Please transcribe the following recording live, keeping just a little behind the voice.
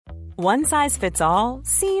One size fits all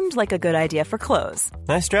seemed like a good idea for clothes.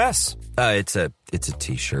 Nice dress. It's a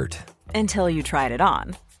t-shirt. Until you tried it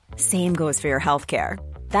on. Same goes for your healthcare.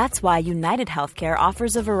 That's why United Healthcare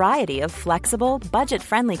offers a variety of flexible,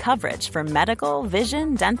 budget-friendly coverage for medical,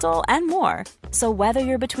 vision, dental, and more. So whether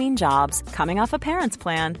you're between jobs, coming off a parent's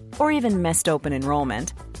plan, or even missed open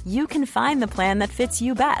enrollment, you can find the plan that fits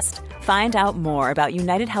you best. Find out more about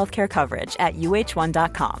United Healthcare coverage at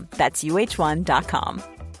uh1.com. That's uh1.com.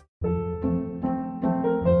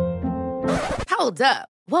 Hold up.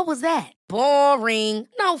 What was that? Boring.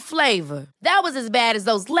 No flavor. That was as bad as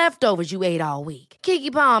those leftovers you ate all week.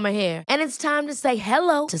 Keke Palmer here, and it's time to say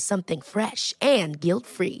hello to something fresh and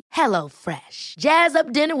guilt-free. Hello Fresh. Jazz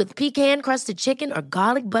up dinner with pecan-crusted chicken or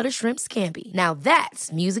garlic butter shrimp scampi. Now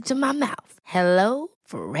that's music to my mouth. Hello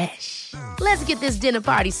Fresh. Let's get this dinner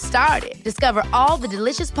party started. Discover all the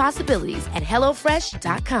delicious possibilities at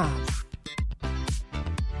hellofresh.com.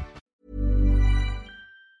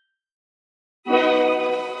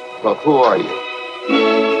 Well, who are you?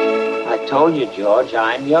 I told you, George,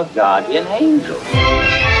 I'm your guardian angel.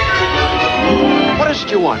 What is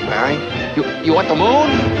it you want, Barry? You want the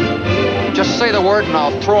moon? Just say the word and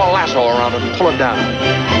I'll throw a lasso around it and pull it down.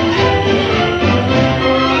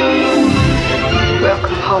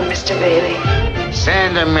 Welcome home, Mr. Bailey.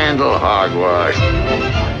 Sentimental hogwash.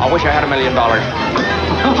 I wish I had $1 million.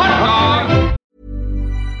 Hot dog!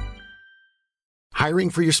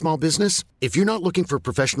 Hiring for your small business? If you're not looking for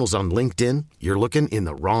professionals on LinkedIn, you're looking in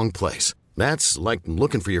the wrong place. That's like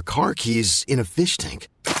looking for your car keys in a fish tank.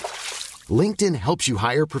 LinkedIn helps you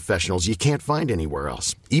hire professionals you can't find anywhere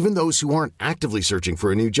else, even those who aren't actively searching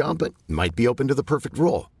for a new job but might be open to the perfect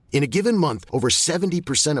role. In a given month, over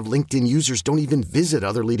 70% of LinkedIn users don't even visit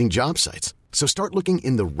other leading job sites. So start looking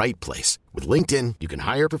in the right place. With LinkedIn, you can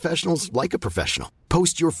hire professionals like a professional.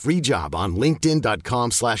 Post your free job on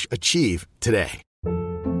linkedin.com/achieve today.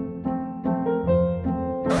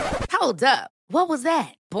 Hold up. What was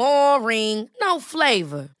that? Boring. No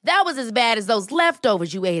flavor. That was as bad as those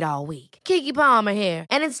leftovers you ate all week. Keke Palmer here,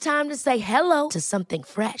 and it's time to say hello to something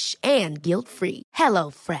fresh and guilt-free. Hello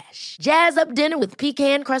Fresh. Jazz up dinner with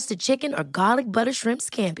pecan-crusted chicken or garlic butter shrimp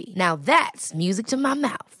scampi. Now that's music to my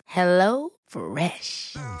mouth. Hello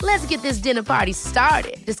Fresh. Let's get this dinner party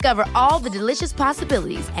started. Discover all the delicious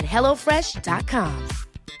possibilities at hellofresh.com.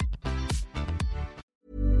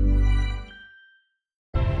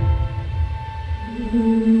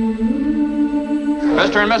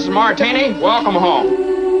 Mr. and Mrs. Martini, welcome home.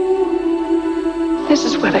 This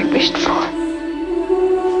is what I wished for.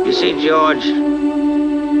 You see, George,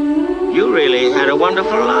 you really had a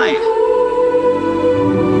wonderful life.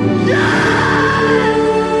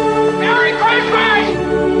 Merry Christmas!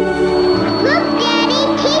 Look, Daddy,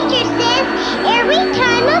 teacher says every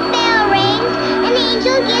time a bell rings, an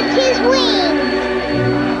angel gets his wings.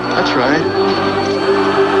 That's right.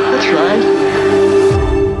 That's right.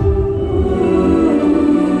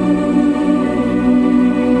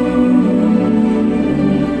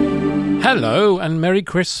 Hello and Merry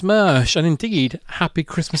Christmas, and indeed Happy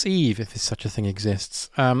Christmas Eve, if such a thing exists.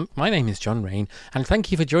 My name is John Rain, and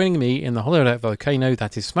thank you for joining me in the Holodeck volcano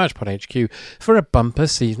that is Smashpod HQ for a bumper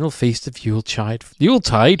seasonal feast of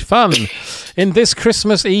Yuletide fun. In this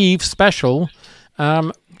Christmas Eve special,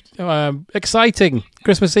 exciting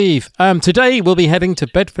Christmas Eve. Today we'll be heading to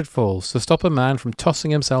Bedford Falls to stop a man from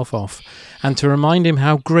tossing himself off and to remind him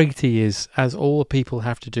how great he is, as all people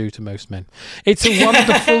have to do to most men. It's a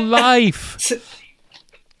wonderful life.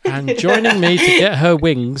 And joining me to get her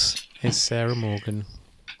wings is Sarah Morgan.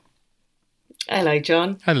 Hello,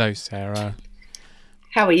 John. Hello, Sarah.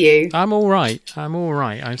 How are you? I'm all right.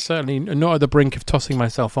 I'm certainly not at the brink of tossing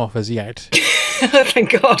myself off as yet.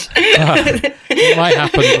 Thank God. It might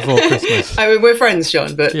happen before Christmas. I mean, we're friends,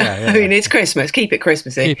 John, but yeah. I mean, it's Christmas. Keep it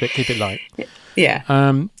Christmassy. Keep it light. Yeah.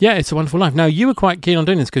 Yeah, it's a wonderful life. Now, you were quite keen on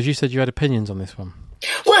doing this because you said you had opinions on this one.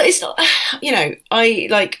 Well, it's not, I,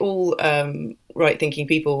 like all right-thinking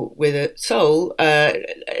people with a soul,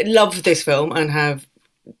 love this film and have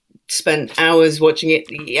spent hours watching it.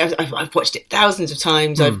 I've watched it thousands of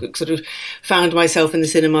times. I've sort of found myself in the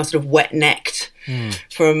cinema sort of wet-necked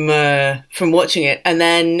from watching it. And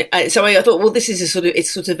then, so I thought, well, this is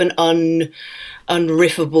it's sort of an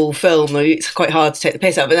unriffable film. It's quite hard to take the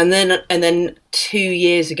piss out of it. And then 2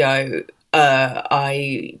 years ago,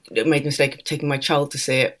 I made the mistake of taking my child to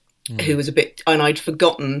see it, who was and I'd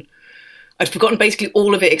forgotten basically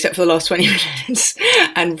all of it except for the last 20 minutes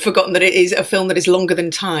and forgotten that it is a film that is longer than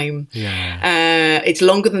time. Yeah. It's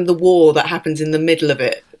longer than the war that happens in the middle of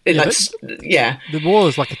it. The war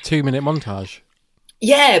is like a 2-minute montage.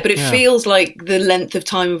 Yeah, but it feels like the length of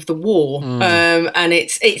time of the war, and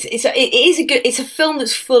it's a film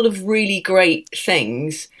that's full of really great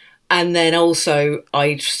things, and then also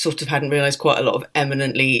I sort of hadn't realised quite a lot of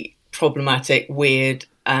eminently problematic, weird,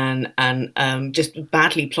 and just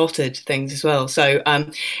badly plotted things as well. So I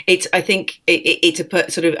think it's a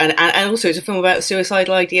sort of and also it's a film about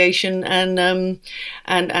suicidal ideation and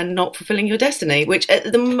not fulfilling your destiny, which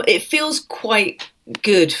it feels quite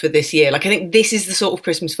good for this year. Like, I think this is the sort of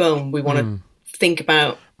Christmas film we want to think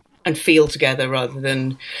about and feel together, rather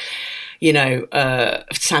than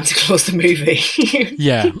Santa Claus the movie.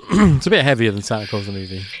 Yeah, it's a bit heavier than Santa Claus the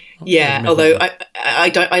movie. Yeah, although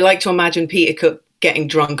I like to imagine Peter Cook getting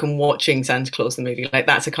drunk and watching Santa Claus the movie. Like,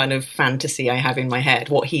 that's a kind of fantasy I have in my head,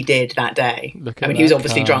 what he did that day. I mean, he was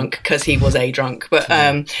obviously drunk because he was a drunk, but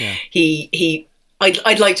I'd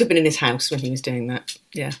like to have been in his house when he was doing that.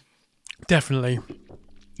 Yeah. Definitely.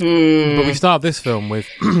 But we start this film with,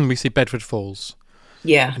 we see Bedford Falls.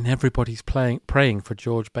 Yeah. And everybody's praying for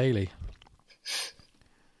George Bailey.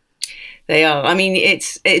 They are. I mean,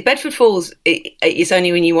 Bedford Falls. It's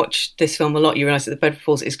only when you watch this film a lot you realise that Bedford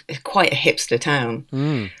Falls is quite a hipster town.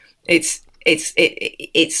 It's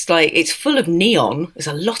like it's full of neon. There's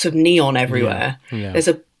a lot of neon everywhere. Yeah. There's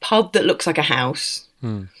a pub that looks like a house,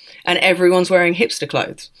 and everyone's wearing hipster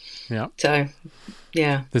clothes. Yeah. So,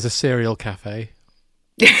 yeah. There's a cereal cafe.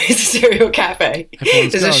 It's a cereal cafe.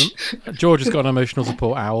 George has got an emotional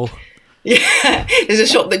support owl. Yeah, there's a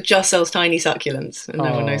shop that just sells tiny succulents, and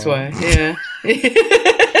no one knows why. Yeah.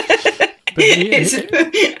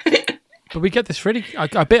 But we get this really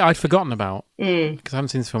a bit I'd forgotten about because I haven't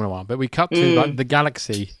seen this film in a while. But we cut to like the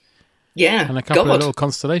galaxy, and a couple of little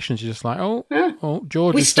constellations. You're just like,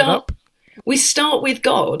 George is set up. We start with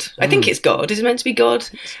God. I think it's God. Is it meant to be God?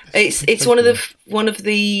 It's one of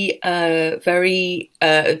the very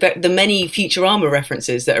the many Futurama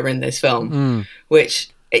references that are in this film,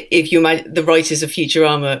 which. If you imagine the writers of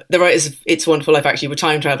Futurama, the writers of It's a Wonderful Life actually were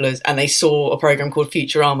time travelers, and they saw a program called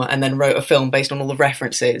Futurama and then wrote a film based on all the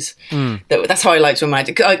references. That's how I like to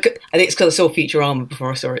imagine. I think it's because I saw Futurama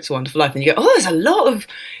before I saw It's a Wonderful Life, and you go, there's a lot of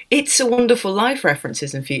It's a Wonderful Life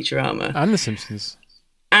references in Futurama. And The Simpsons.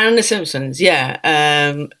 Yeah.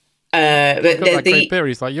 But that great beer.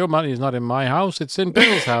 He's like, your money is not in my house, it's in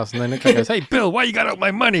Bill's house. And then Nick goes, hey, Bill, why you got out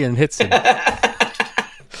my money? And hits him.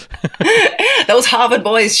 Those Harvard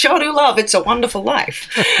boys sure do love It's a Wonderful Life.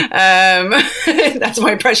 That's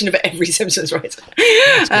my impression of every Simpsons writer.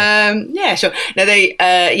 Yeah, sure. No,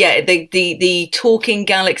 the talking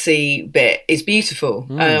galaxy bit is beautiful.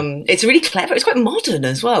 It's really clever. It's quite modern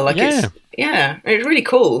as well. It's really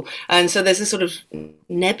cool. And so there's this sort of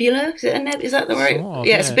nebula. Is that the right?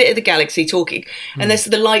 It's a bit of the galaxy talking. And there's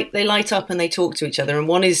they light up and they talk to each other. And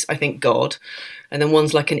one is, I think, God. And then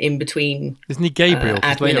one's like an in-between Isn't he Gabriel?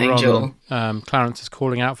 Admin angel. On, Clarence is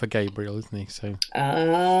calling out for Gabriel, isn't he? So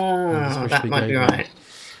that might Gabriel. be right.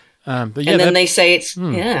 But and then they say it's,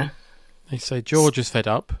 They say George is fed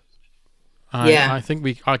up. I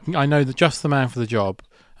think I know that just the man for the job.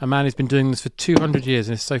 A man who's been doing this for 200 years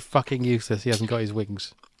and is so fucking useless he hasn't got his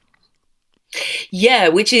wings. Yeah,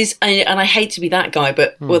 which is, and I hate to be that guy,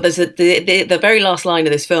 but well, there's the very last line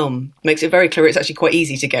of this film makes it very clear it's actually quite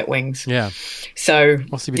easy to get wings. Yeah. So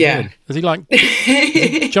what's he been doing? Has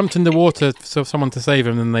he jumped in the water for someone to save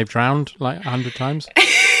him and they've drowned like 100 times?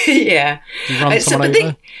 Yeah. Did he run someone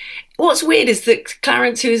over? What's weird is that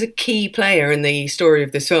Clarence, who is a key player in the story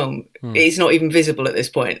of this film, is not even visible at this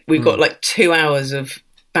point. We've got like 2 hours of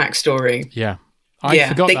backstory. Yeah. I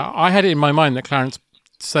forgot that. I had it in my mind that Clarence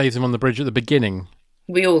saves him on the bridge at the beginning.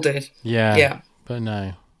 We all did. Yeah. Yeah. But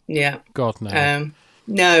no. Yeah. God, no.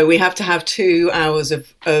 No, we have to have 2 hours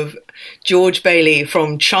of George Bailey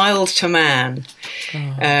from child to man.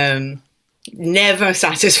 Never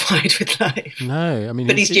satisfied with life. No, I mean...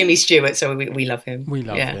 But he's Jimmy Stewart, so we love him. We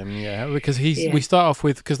love him, yeah. Because we start off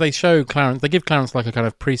with... Because they show Clarence... They give Clarence like a kind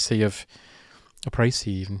of précis of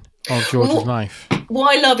George's life.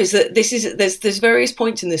 What I love is that there's various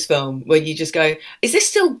points in this film where you just go, is this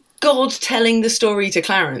still God telling the story to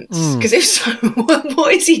Clarence? Because if so,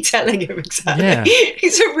 what is he telling him exactly? Yeah.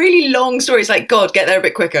 It's a really long story. It's like, God, get there a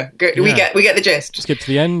bit quicker. We get the gist. Skip to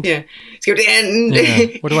the end. Yeah, skip to the end.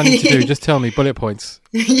 Yeah. What do I need to do? Just tell me bullet points.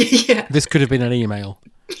 Yeah. This could have been an email.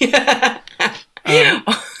 Yeah.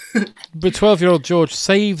 But 12-year-old George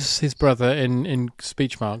saves his brother in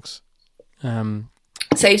speech marks.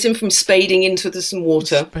 Saves him from spading into some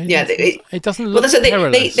water. It doesn't look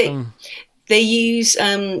perilous. They use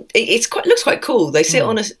looks quite cool. They sit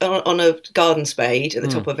on a garden spade at the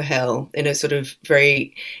top of a hill in a sort of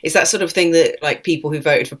it's that sort of thing that like people who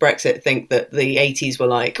voted for Brexit think that the 80s were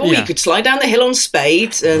like, you could slide down the hill on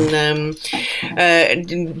spades and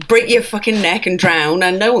break your fucking neck and drown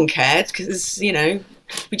and no one cared because,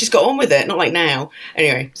 we just got on with it, not like now.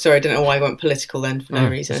 Anyway, sorry, I don't know why I went political then for no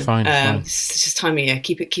reason. It's fine. It's just time of year.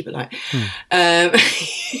 Keep it light.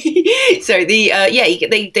 So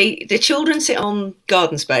the children sit on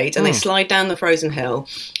garden spades and they slide down the frozen hill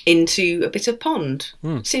into a bit of pond.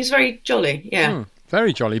 Seems very jolly. Yeah,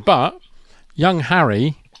 very jolly. But young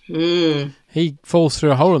Harry, he falls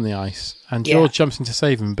through a hole in the ice, and George jumps in to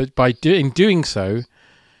save him. But by doing so,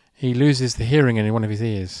 he loses the hearing in one of his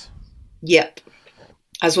ears. Yep.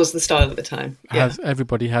 As was the style at the time. Yeah. As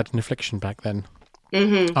everybody had an affliction back then.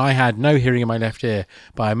 Mm-hmm. I had no hearing in my left ear,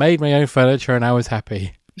 but I made my own furniture and I was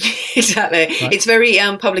happy. Exactly. Right. It's very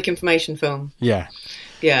public information film. Yeah.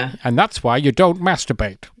 Yeah. And that's why you don't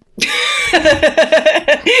masturbate.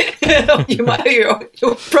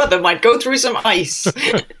 Your brother might go through some ice.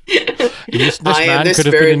 This man could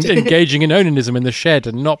have been engaging in onanism in the shed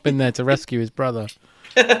and not been there to rescue his brother.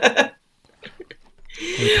 We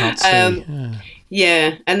can't see.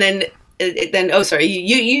 Yeah, and then sorry,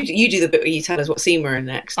 you do the bit where you tell us what scene we're in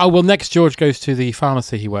next. Oh, well, next George goes to the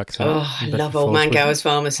pharmacy he works at. Oh, I love Old Man Gower's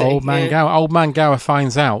pharmacy. Old Man Gower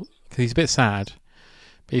finds out, because he's a bit sad,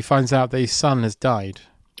 but he finds out that his son has died.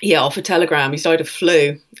 Yeah, off a telegram. He's died of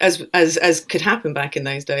flu, as could happen back in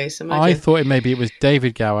those days. Imagine. I thought maybe it was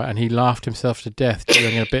David Gower, and he laughed himself to death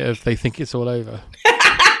during a bit of They Think It's All Over.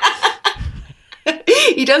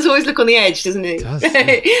 He does always look on the edge, doesn't he? Does,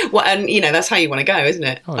 yeah. Well, and that's how you want to go, isn't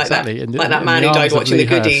it? Oh, exactly. Like that man who died watching The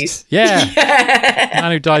Goodies. Yeah. The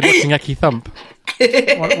man who died watching Ecky Thump.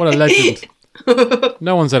 What a legend.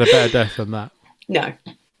 No one's had a better death than that. No.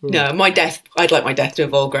 No, I'd like my death to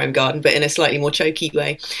involve Graham Garden, but in a slightly more choky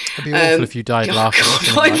way. It'd be awful if you died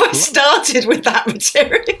laughing. Why have I started with that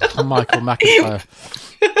material? Michael McIntyre.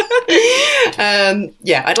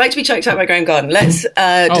 I'd like to be choked out by Graham Garden. Let's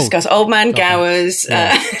discuss Old Man Gower's.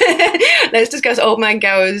 Let's discuss Old Man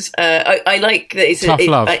Gower's. I like that it's Tough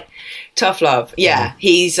Love. Tough Love. Yeah,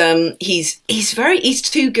 he's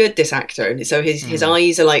too good, this actor, and so his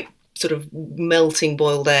eyes are like sort of melting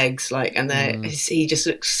boiled eggs, like, and he just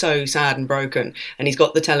looks so sad and broken, and he's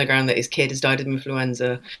got the telegram that his kid has died of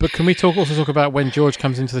influenza. But can we also talk about when George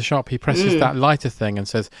comes into the shop? He presses that lighter thing and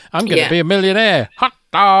says, "I'm going to be a millionaire. Hot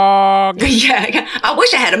dog." Yeah, I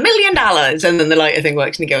wish I had $1 million. And then the lighter thing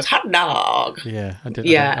works, and he goes, "Hot dog." Yeah, I did.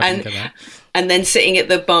 Yeah, I didn't get that. And then sitting at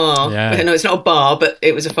the bar. Yeah. No, it's not a bar, but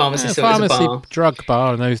it was a pharmacy, so it was a bar. Drug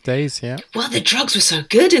bar in those days, yeah. Well, the drugs were so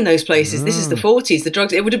good in those places. This is the 40s. The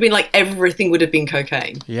drugs, it would have been like everything would have been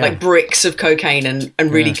cocaine. Yeah. Like bricks of cocaine and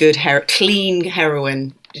really good, clean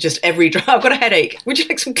heroin. Just every drug. I've got a headache. Would you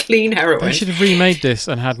like some clean heroin? They should have remade this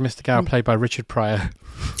and had Mr. Gower played by Richard Pryor.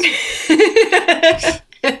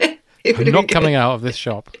 I'm not coming out of this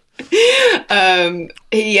shop. But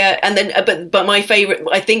my favourite,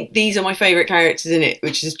 I think these are my favourite characters in it,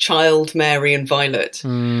 which is Child, Mary and Violet,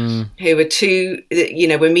 who are two,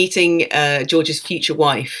 we're meeting George's future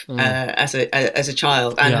wife as a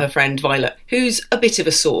child, and her friend Violet, who's a bit of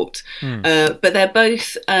a sort, but they're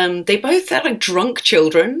both they're like drunk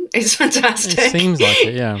children. It's fantastic. It seems like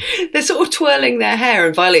it, yeah. They're sort of twirling their hair,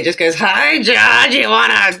 and Violet just goes, "Hi George, you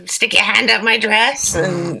want to stick your hand up my dress?"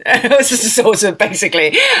 And it's just sort of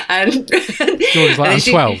basically. And George is like, "I'm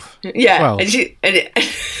 12." Yeah. 12.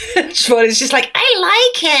 It's just like,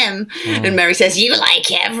 "I like him." And Mary says, "You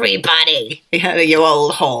like everybody, you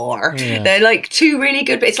old whore." Yeah. They're like two really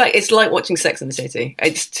good, it's like watching Sex and the City.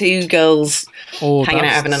 It's two girls hanging out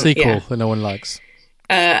having a sequel that no one likes.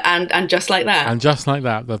 And Just Like That. And Just Like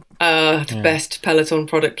That. The best Peloton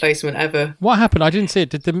product placement ever. What happened? I didn't see it.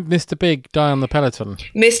 Did Mr. Big die on the Peloton?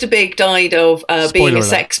 Mr. Big died of being a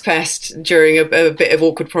sex pest during a bit of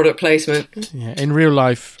awkward product placement. Yeah, in real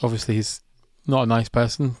life, obviously, he's not a nice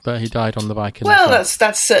person, but he died on the bike.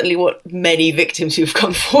 That's certainly what many victims who've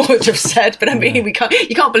come forward have said. But I mean, you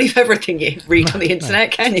can't believe everything you read on the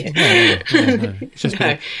internet, can you? No. It's just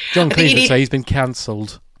John Cleese would say he's been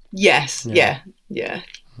cancelled. Yes. Yeah.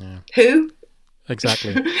 Who?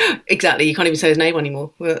 Exactly. Exactly. You can't even say his name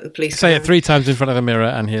anymore. Well, the police say it 3 times in front of a mirror,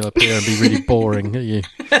 and he'll appear and be really boring at you.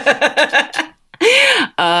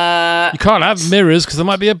 You can't have mirrors because there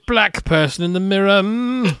might be a black person in the mirror.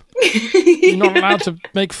 You're not allowed to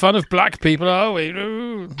make fun of black people, are we?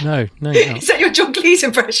 No. Is that your John Cleese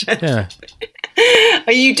impression? Yeah.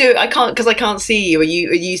 Are you I can't see you. Are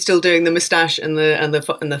you still doing the moustache and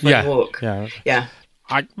the funny walk? Yeah.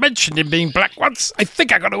 I mentioned him being black once. I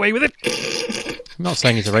think I got away with it. I'm not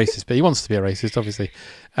saying he's a racist, but he wants to be a racist, obviously.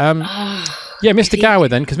 Mr. Gower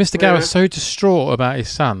then, because Mr. Gower's so distraught about his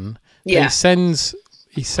son. Yeah.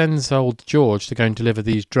 He sends old George to go and deliver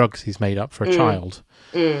these drugs he's made up for a child.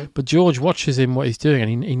 But George watches him what he's doing,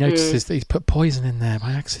 and he notices that he's put poison in there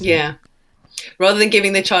by accident. Yeah. Rather than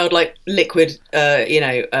giving the child like liquid,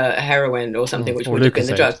 heroin or something, which would have been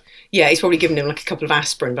the drug. Yeah, he's probably given him like a couple of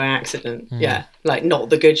aspirin by accident. Yeah, like not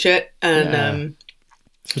the good shit. And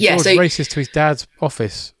George races to his dad's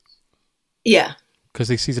office. Yeah, because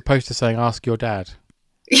he sees a poster saying "Ask your dad."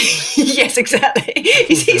 Yes, exactly.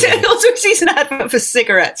 He sees an advert for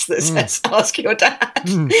cigarettes that says "Ask your dad,"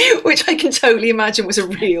 which I can totally imagine was a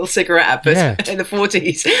real cigarette advert in the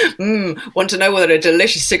 40s. Want to know what a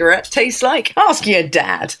delicious cigarette tastes like? Ask your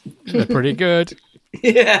dad. They're pretty good.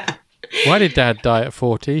 Yeah. Why did Dad die at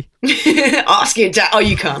 40? Ask your dad. Oh,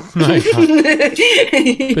 you can't. No, you can't.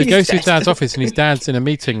 But he goes to his dad's office, and his dad's in a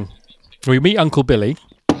meeting. We meet Uncle Billy,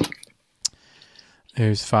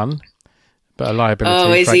 who's fun. But a liability.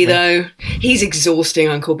 Oh, is he though? He's exhausting,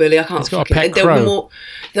 Uncle Billy. I can't. He's got a pet crow.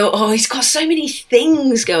 He's got so many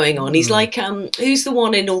things going on. He's like, who's the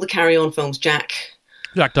one in all the Carry On films? Jack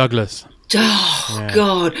Douglas. Oh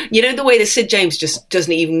God! You know the way that Sid James just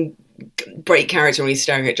doesn't even break character when he's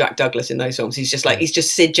staring at Jack Douglas in those films. He's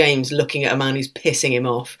just Sid James looking at a man who's pissing him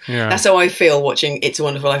off. Yeah. That's how I feel watching It's a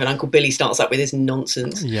Wonderful Life, and Uncle Billy starts up with his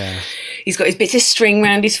nonsense. Yeah. He's got his bits of string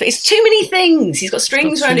around his face. Too many things. He's got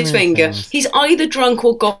strings around his finger. He's either drunk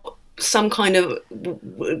or got some kind of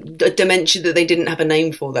dementia that they didn't have a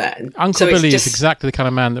name for there. Uncle Billy is exactly the kind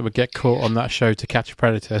of man that would get caught on that show To Catch a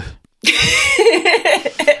Predator.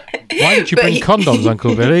 Why did you bring condoms,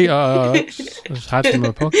 Uncle Billy? I just had them in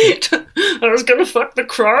my pocket. I was going to fuck the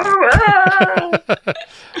crow.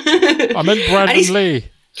 I meant Brandon Lee.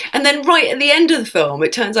 And then right at the end of the film,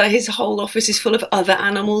 it turns out his whole office is full of other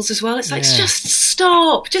animals as well. It's like, just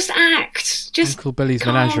stop, just act, just Uncle Billy's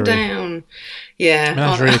calm menagerie. Down. Yeah.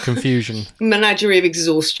 Menagerie of confusion. Menagerie of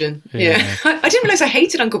exhaustion. Yeah. I didn't realise I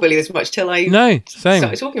hated Uncle Billy this much till I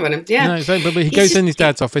started talking about him. Yeah. No, same. But he goes in his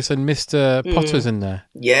dad's office and Mr. Potter's in there.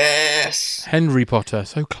 Yes. Henry Potter,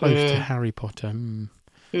 so close to Harry Potter.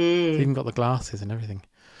 He's even got the glasses and everything.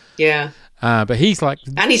 Yeah. But he's like...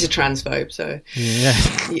 And he's a transphobe, so... Yeah.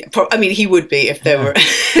 I mean, he would be if there were...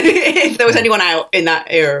 if there was anyone out in that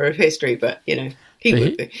era of history, but, you know, he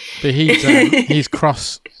would be. But he's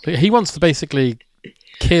cross... He wants to basically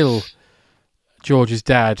kill George's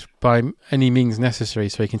dad by any means necessary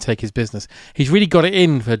so he can take his business. He's really got it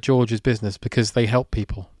in for George's business because they help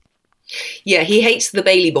people. Yeah, he hates the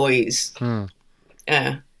Bailey Boys.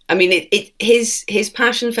 I mean, his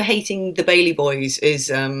passion for hating the Bailey Boys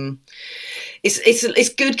is it's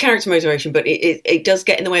good character motivation, but it does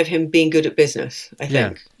get in the way of him being good at business, I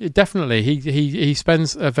think. Yeah, definitely. He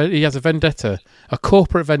spends he has a vendetta, a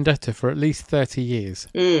corporate vendetta for at least 30 years,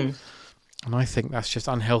 and I think that's just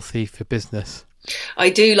unhealthy for business. I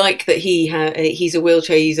do like that he's a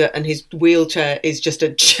wheelchair user, and his wheelchair is just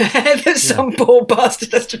a chair that some poor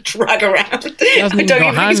bastard has to drag around. It hasn't even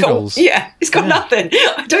got handles. He's got nothing.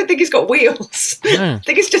 I don't think he's got wheels. No. I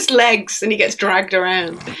think it's just legs, and he gets dragged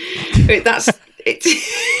around.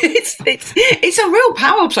 It's a real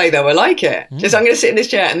power play, though. I like it. Just I'm going to sit in this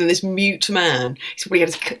chair, and then this mute man, he's probably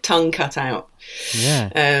had his tongue cut out. Yeah.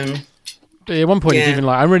 But at one point, he's even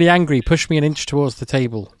like, "I'm really angry. Push me an inch towards the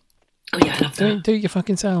table." Oh yeah, I love that. Do it your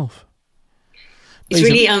fucking self. It's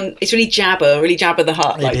really Jabba the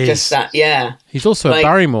Hutt, like just that. Yeah. He's also at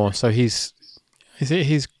Barrymore, so is it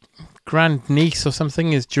his grandniece or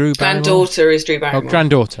something? Is Drew Barrymore? Granddaughter is Drew Barrymore. Oh,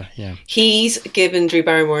 granddaughter. Yeah. He's given Drew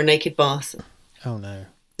Barrymore a naked bath. Oh no.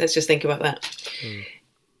 Let's just think about that.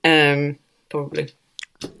 Probably.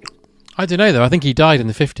 I don't know though. I think he died in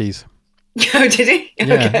the 50s. Oh, did he?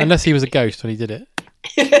 Yeah, okay. Unless he was a ghost when he did it.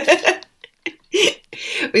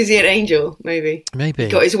 Was he an angel? Maybe. He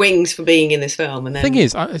got his wings for being in this film. And then... The thing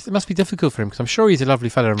is, it must be difficult for him because I'm sure he's a lovely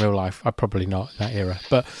fellow in real life. I'm probably not in that era.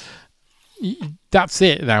 But that's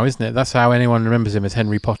it now, isn't it? That's how anyone remembers him, as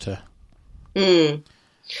Henry Potter. There's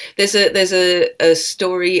a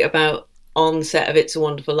story about on set of It's a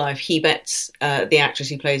Wonderful Life. He bets the actress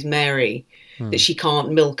who plays Mary that she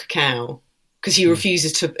can't milk a cow because he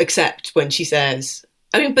refuses to accept when she says...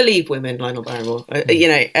 I mean, believe women, Lionel Barrymore. You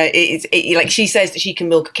know, like she says that she can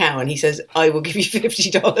milk a cow, and he says, "I will give you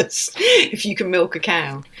 $50 if you can milk a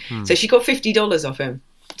cow." So she got $50 off him.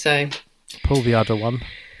 So pull the other one.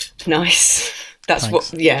 Nice. That's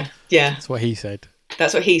Thanks. what. Yeah. That's what he said.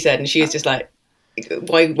 That's what he said, and she was just like,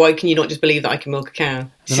 "Why can you not just believe that I can milk a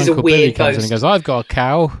cow?" This is Uncle a weird Billy comes post. in and goes, "I've got a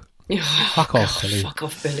cow." Fuck off, Billy. Fuck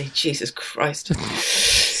off, Billy. Jesus Christ.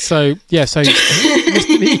 So he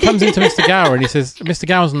comes into Mr. Gower and he says, Mr.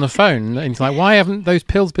 Gower's on the phone, and he's like, why haven't those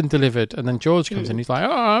pills been delivered? And then George comes in, he's like,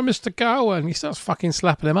 oh, Mr. Gower, and he starts fucking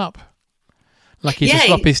slapping him up like he's a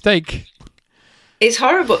sloppy steak. It's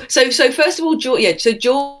horrible. So first of all,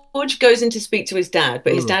 George goes in to speak to his dad,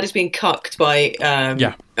 but his dad is being cucked by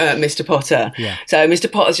Mr. Potter. Yeah. So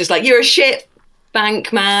Mr. Potter's just like, you're a shit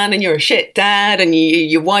bank man and you're a shit dad and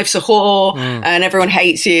your wife's a whore and everyone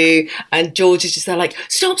hates you. And George is just there like,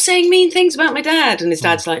 stop saying mean things about my dad. And his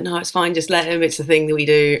dad's like, no, it's fine, just let him, it's the thing that we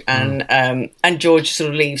do. And George sort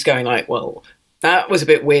of leaves going like, well, that was a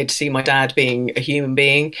bit weird to see my dad being a human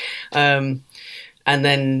being. And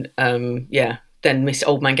then then Mr.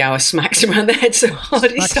 Old Man Gower smacks him around the head so hard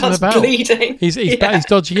he starts bleeding. His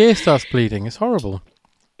dodgy ear starts bleeding. It's horrible.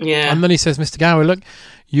 Yeah. And then he says, Mr. Gower, look,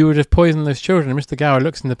 you would have poisoned those children. And Mr. Gower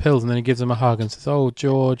looks in the pills and then he gives him a hug and says, oh,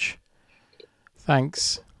 George,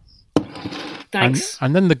 thanks. Thanks.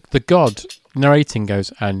 And then the god narrating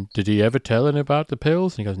goes, and did he ever tell anyone about the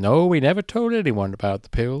pills? And he goes, no, we never told anyone about the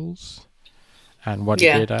pills. And what he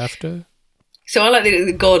did after. So I like that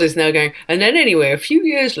the god is now going, and then anyway, a few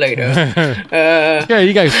years later... yeah,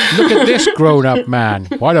 he goes, look at this grown-up man.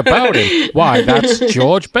 What about him? Why, that's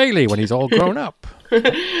George Bailey when he's all grown up.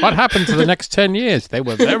 What happened to the next 10 years? They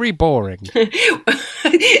were very boring. Do you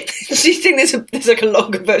think there's like a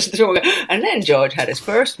longer version of the story? And then George had his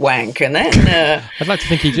first wank, and then... I'd like to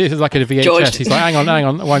think he did. It's like a VHS. George... He's like, hang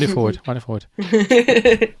on, wind it forward. You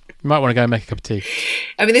might want to go and make a cup of tea.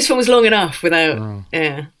 I mean, this one was long enough without...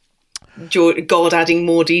 God adding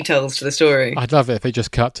more details to the story. I'd love it if they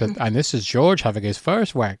just cut to, and this is George having his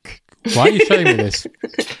first wank. Why are you showing me this?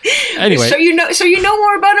 Anyway, so you know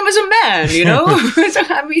more about him as a man, you know. So,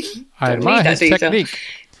 I mean, I admire his technique.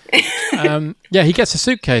 He gets a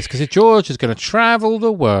suitcase because George is going to travel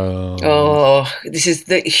the world. Oh, this is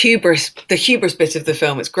the hubris bit of the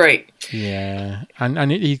film. It's great. Yeah,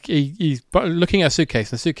 and he's looking at a suitcase.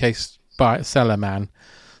 The suitcase seller man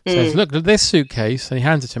says, look at this suitcase, and he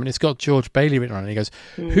hands it to him, and it's got George Bailey written on it. And he goes,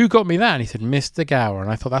 who got me that? And he said, Mr. Gower. And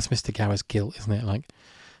I thought, that's Mr. Gower's guilt, isn't it? Like,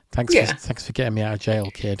 thanks for getting me out of jail,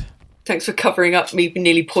 kid. Thanks for covering up me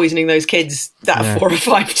nearly poisoning those kids 4 or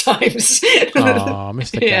 5 times. Oh,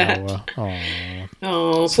 Mr. Gower.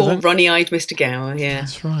 Oh, so poor runny-eyed Mr. Gower, yeah.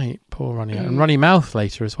 That's right, poor runny-eyed. And runny mouth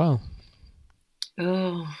later as well.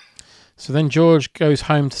 Oh. So then George goes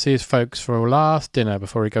home to see his folks for a last dinner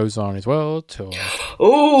before he goes on his world tour.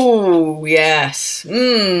 Oh, yes.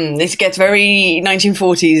 This gets very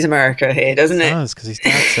 1940s America here, doesn't it? It does, because his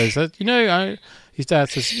dad says that, his dad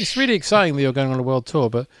says, it's really exciting that you're going on a world tour,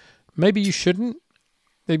 but maybe you shouldn't.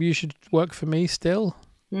 Maybe you should work for me still.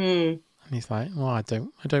 And he's like, well, I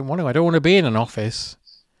don't want to. I don't want to be in an office.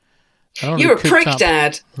 You're a prick,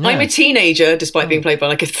 Dad. Yeah. I'm a teenager, despite being played by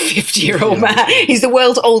like a 50-year-old man. He's the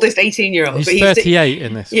world's oldest 18-year-old. He's 38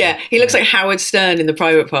 in this. Yeah, he looks like Howard Stern in the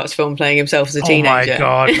Private Parts film, playing himself as a teenager. Oh my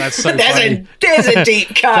God, that's so funny. There's a deep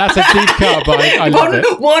cut. That's a deep cut, but I love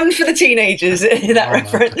it. One for the teenagers, that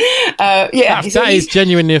reference. That is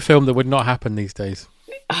genuinely a film that would not happen these days.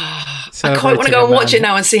 I quite want to go and watch it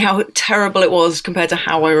now and see how terrible it was compared to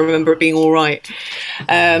how I remember it being all right.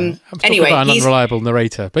 Anyway, about an unreliable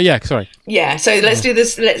narrator, but yeah, sorry. Yeah, so let's do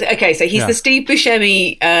this. Okay, so he's the Steve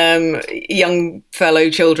Buscemi young fellow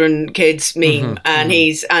children kids meme, and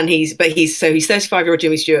he's 35-year-old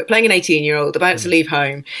Jimmy Stewart playing an 18-year-old about to leave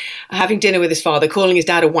home, having dinner with his father, calling his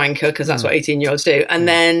dad a wanker because that's what 18-year-olds do, and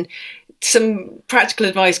then some practical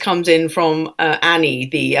advice comes in from Annie,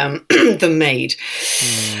 the maid.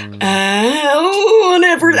 And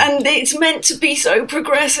it's meant to be so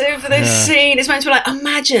progressive, this scene. It's meant to be like,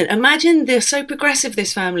 imagine they're so progressive,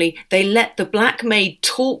 this family. They let the black maid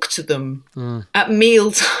talk to them at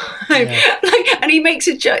mealtime. And he makes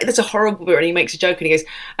a joke. That's a horrible bit. And he makes a joke and he goes,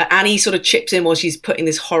 Annie sort of chips in while she's putting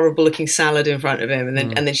this horrible looking salad in front of him.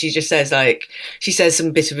 And then she just says she says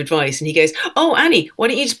some bit of advice. And he goes, oh, Annie, why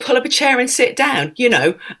don't you just pull up a chair and sit down,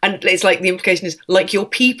 and it's like the implication is like your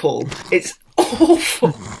people. It's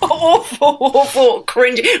awful,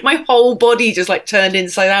 cringe. My whole body just like turned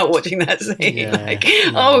inside out watching that scene.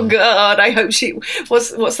 Oh God, I hope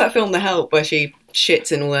what's that film, The Help, where she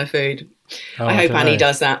shits in all their food? I hope Annie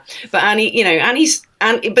does that. But Annie,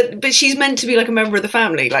 but she's meant to be like a member of the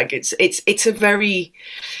family. Like it's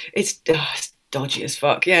dodgy as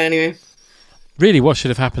fuck. Yeah. Anyway. Really, what should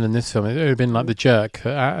have happened in this film? It would have been like The Jerk.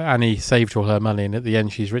 Annie saved all her money, and at the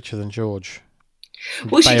end, she's richer than George.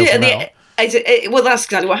 Well, she did. Well, that's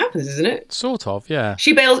exactly what happens, isn't it? Sort of, yeah.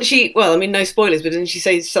 She bails. Well, I mean, no spoilers, but didn't she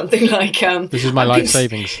say something like, "This is my life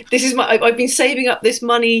savings. I've been saving up this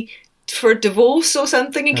money for a divorce or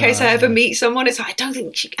something in case I ever meet someone. It's like, I don't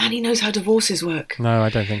think Annie knows how divorces work. No, I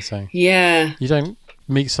don't think so. Yeah. You don't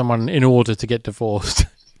meet someone in order to get divorced.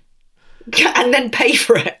 And then pay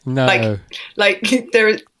for it. No. Like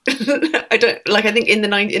there, I don't like. I think in the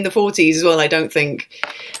 40s as well. I don't think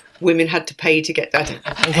women had to pay to get that.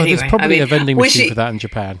 Anyway, there's probably a vending machine for that in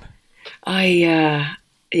Japan.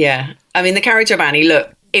 Yeah. I mean, the character of Annie.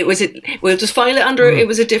 Look, we'll just file it under. It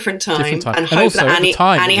was a different time, and hope also, that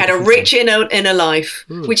Annie had a rich inner life,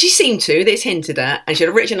 which she seemed to. It's hinted at, and she had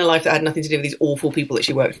a rich inner life that had nothing to do with these awful people that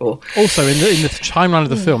she worked for. Also, in the timeline of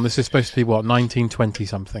the film, this is supposed to be 1920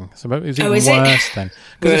 something. So it was even worse then,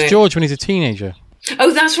 because it's George when he's a teenager.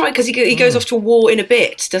 Oh, that's right, because he goes off to war in a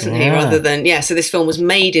bit, doesn't he? Rather than so this film was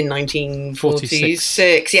made in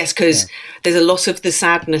 1946. Yes, because there's a lot of the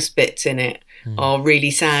sadness bits in it. Are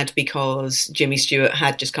really sad because Jimmy Stewart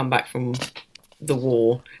had just come back from the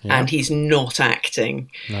war and he's not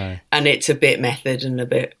acting. No. And it's a bit method and a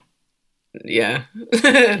bit, but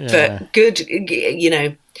good,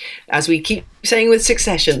 as we keep saying with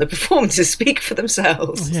Succession, the performances speak for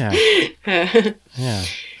themselves.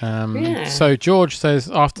 So George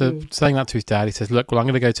says, after saying that to his dad, he says, look, well, I'm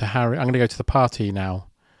going to go to the party now.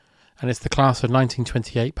 And it's the class of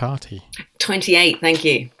 1928 party. 28, thank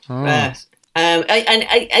you.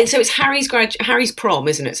 And so it's Harry's prom,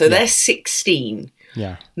 isn't it? So they're 16.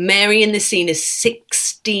 Yeah. Mary in the scene is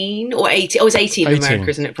 16 or 18. Oh, it's 18 in America,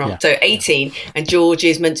 isn't it? Prom. Yeah. So 18, and George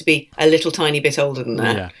is meant to be a little tiny bit older than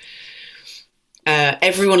that. Yeah.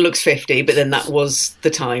 Everyone looks 50, but then that was the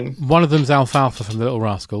time. One of them's Alfalfa from the Little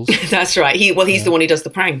Rascals. That's right. He's the one who does the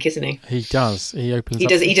prank, isn't he? He does. He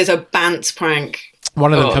does a Bantz prank.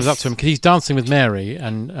 One of them comes up to him because he's dancing with Mary,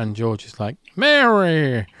 and George is like,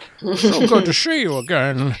 Mary, so good to see you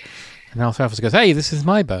again. And Alfalfa goes, hey, this is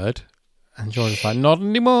my bird. And George is like, not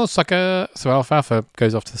anymore, sucker. So Alfalfa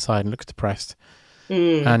goes off to the side and looks depressed.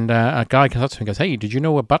 And a guy comes up to him and goes, hey, did you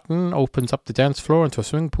know a button opens up the dance floor into a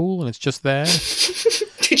swimming pool and it's just there?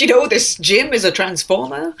 Did you know this gym is a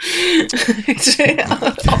transformer? It's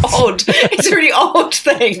odd. It's a really odd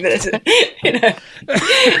thing that,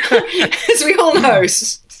 as we all know,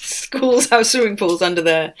 schools have swimming pools under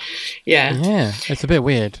there. Yeah, it's a bit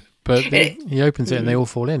weird, but he opens it and they all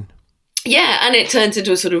fall in. Yeah, and it turns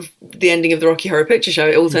into a sort of the ending of the Rocky Horror Picture Show.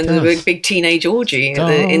 It all turns into a big teenage orgy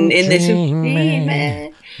in this.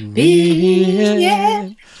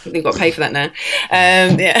 We've got to pay for that now.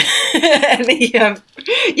 And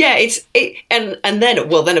then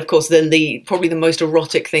of course, probably the most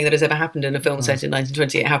erotic thing that has ever happened in a film set in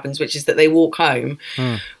 1928 happens, which is that they walk home,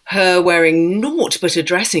 her wearing naught but a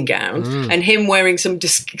dressing gown, and him wearing some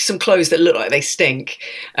clothes that look like they stink.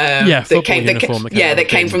 That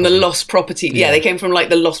came from the lost property. Yeah, they came from like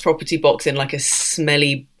the lost property box in like a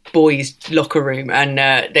smelly boys' locker room, and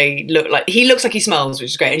he looks like he smells, which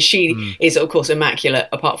is great, and she is of course immaculate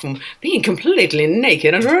apart from being completely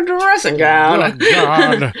naked under a dressing gown. Oh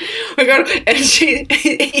God. Oh God. And she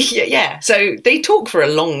so they talk for a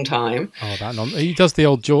long time. He does the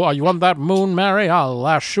old jaw, you want that moon, Mary? I'll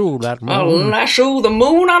lasso that moon. I'll lasso the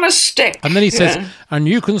moon on a stick. And then he says, and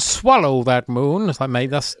you can swallow that moon. It's like, mate,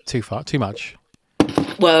 that's too much.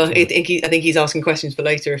 Well, I think he's asking questions for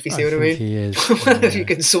later, if you see what I mean. He is. If you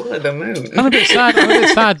can swallow the moon. I'm a bit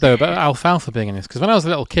sad though about Alfalfa being in this, because when I was a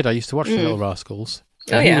little kid, I used to watch The Little Rascals.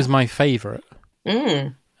 He was my favourite.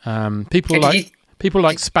 People like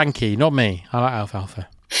Spanky, not me. I like Alfalfa.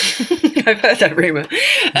 I've heard that rumour.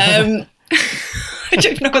 I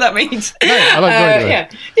don't know what that means. No, I like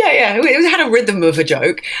it. Yeah. It had a rhythm of a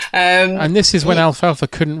joke. And this is when Alfalfa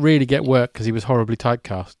couldn't really get work because he was horribly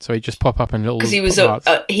typecast. So he'd just pop up in little. Because he was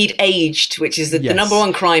he'd aged, which is the number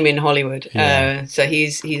one crime in Hollywood. Yeah. So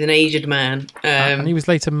he's an aged man. And he was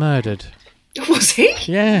later murdered. Was he?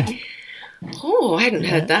 Yeah. Oh, I hadn't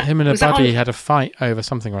heard that. Him and a buddy had a fight over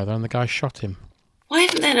something or other, and the guy shot him. Why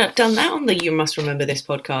haven't they not done that on the You Must Remember This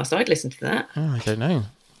podcast? I'd listen to that. Oh, I don't know.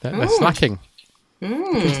 They're slacking.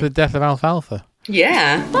 It's the death of Alfalfa.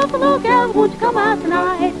 Yeah. Buffalo girl, would you come out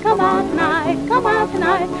tonight? Come out tonight. Come out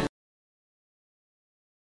tonight.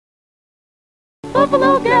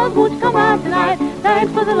 Buffalo girl, would you come out tonight?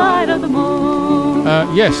 Thanks for the light of the moon.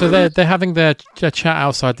 So they're having their chat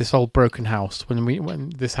outside this old broken house.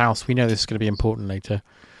 When this house, we know this is going to be important later.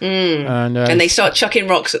 And they start chucking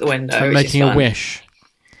rocks at the window, and making a wish.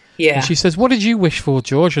 Yeah. And she says, "What did you wish for,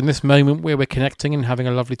 George, in this moment where we're connecting and having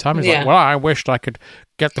a lovely time?" He's like, "Well, I wished I could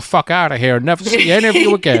get the fuck out of here and never see any of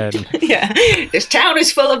you again." Yeah. This town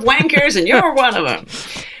is full of wankers and you're one of them.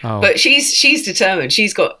 But she's determined.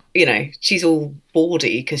 She's got, she's all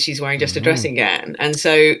bawdy because she's wearing just a dressing gown, and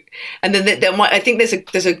so, and then I think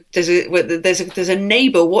there's a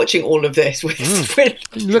neighbour watching all of this with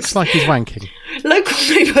It looks like he's wanking.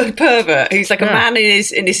 Local neighbourhood pervert who's like a man in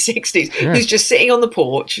his 60s who's just sitting on the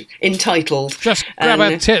porch, entitled. Just grab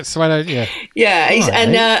her tits, why don't you? Yeah,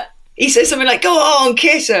 he says something like, "Go on,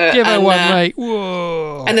 kiss her." Give her one, mate.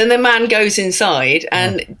 Whoa. And then the man goes inside,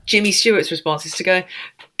 and Jimmy Stewart's response is to go,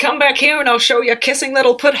 "Come back here and I'll show you kissing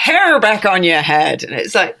that'll put hair back on your head." And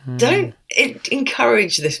it's like, don't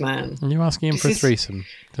encourage this man. And you're asking him for a threesome.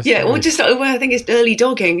 I think it's early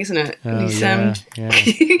dogging, isn't it? Oh,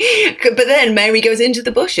 But then Mary goes into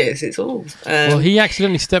the bushes. It's all... well, he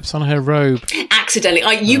accidentally steps on her robe.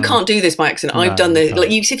 Accidentally. You can't do this by accident. I've done this.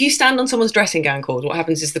 Like, if you stand on someone's dressing gown cord, what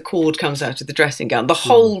happens is the cord comes out of the dressing gown. The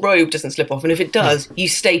whole robe doesn't slip off. And if it does, you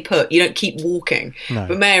stay put. You don't keep walking. No.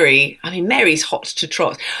 But Mary's hot to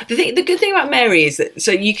trot. The good thing about Mary is that...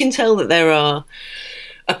 So you can tell that there are...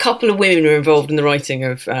 A couple of women were involved in the writing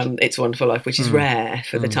of It's a Wonderful Life, which is rare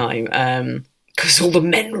for the time, because all the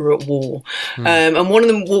men were at war. And one of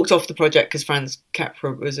them walked off the project because Franz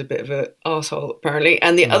Capra was a bit of an arsehole, apparently,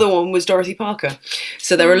 and the other one was Dorothy Parker.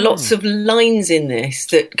 So there are lots of lines in this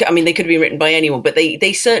that, they could have been written by anyone, but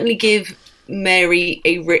they certainly give Mary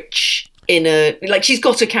a rich... she's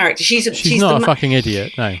got a character. She's not a fucking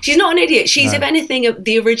idiot. No, she's not an idiot. She's, if anything,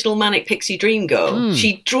 the original Manic Pixie Dream Girl.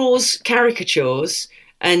 She draws caricatures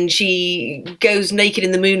and she goes naked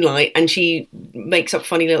in the moonlight and she makes up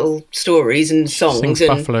funny little stories and songs. Sings and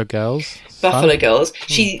Buffalo Girls. Buffalo Girls.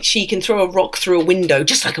 She can throw a rock through a window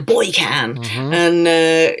just like a boy can,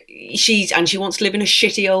 and she wants to live in a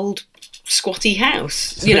shitty old squatty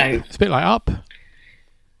house. It's a bit like Up.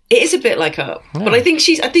 It is a bit like Up, but I think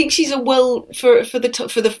she's for the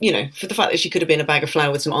fact that she could have been a bag of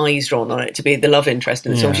flour with some eyes drawn on it to be the love interest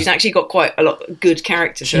in the song. She's actually got quite a lot of good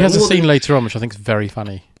characters. She has a scene later on which I think is very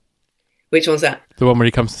funny. Which one's that? The one where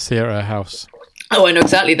he comes to see her at her house. Oh, I know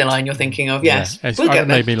exactly the line you're thinking of. Yes, it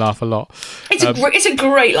made me laugh a lot. It's a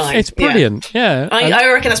great line. It's brilliant. Yeah,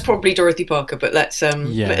 I reckon that's probably Dorothy Parker, but let's but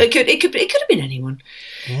it could have been anyone.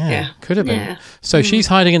 Yeah, could have been. Yeah. So she's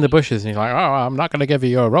hiding in the bushes, and he's like, "Oh, I'm not going to give you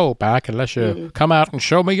your roll back unless you come out and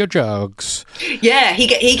show me your jugs." Yeah, he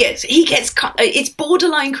gets. It's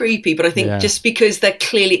borderline creepy, but I think just because they've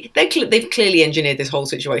clearly engineered this whole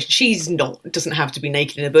situation. Doesn't have to be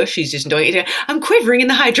naked in a bush. She's just doing it. I'm quivering in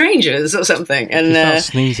the hydrangeas or something, and she starts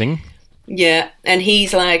sneezing. Yeah, and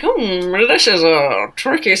he's like, this is a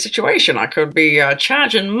tricky situation. I could be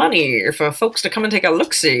charging money for folks to come and take a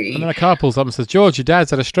look-see. And then a car pulls up and says, "George, your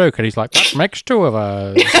dad's had a stroke." And he's like, "That makes two of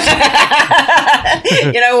us."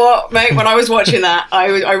 You know what, mate? When I was watching that,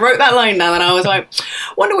 I wrote that line down and I was like,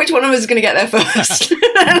 wonder which one of us is going to get there first.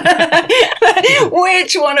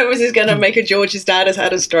 Which one of us is going to make a George's dad has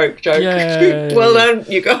had a stroke joke? Yay. Well done,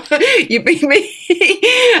 you beat me.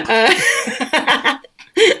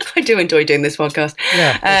 I do enjoy doing this podcast.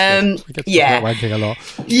 Yeah, we get to talk about wanking a lot.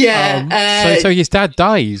 Yeah. So his dad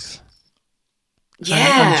dies.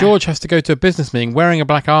 Yeah. And George has to go to a business meeting wearing a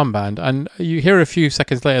black armband, and you hear a few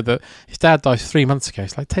seconds later that his dad died 3 months ago.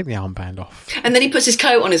 It's like, take the armband off. And then he puts his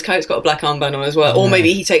coat on. His coat's got a black armband on as well. Or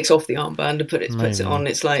maybe he takes off the armband and puts it on.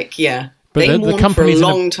 It's like, But they mourned for a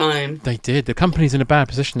long time. They did. The company's in a bad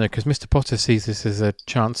position though, because Mr. Potter sees this as a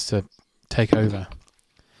chance to take over.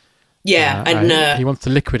 Yeah, and he wants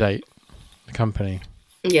to liquidate the company.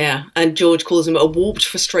 Yeah, and George calls him a warped,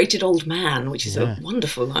 frustrated old man, which is a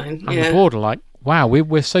wonderful line. And the board are like, wow,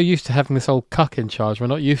 we're so used to having this old cuck in charge. We're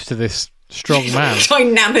not used to this strong man.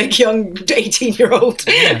 Dynamic young 18-year-old.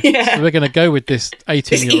 Yeah. So we're going to go with this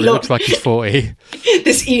 18-year-old who looks like he's 40.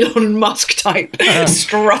 This Elon Musk type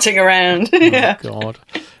strutting around. Oh, God.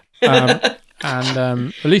 And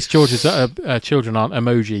at least George's children aren't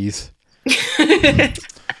emojis.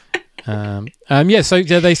 So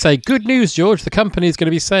they say, "Good news, George, the company is going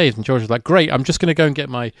to be saved." And George is like, "Great, I'm just going to go and get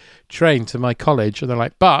my train to my college." And they're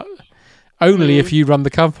like, "But only if you run the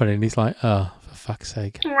company." And he's like, "Oh, for fuck's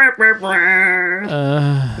sake."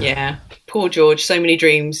 Yeah, poor George, so many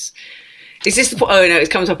dreams. Is this the oh no, it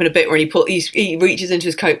comes up in a bit where he reaches into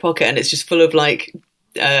his coat pocket and it's just full of like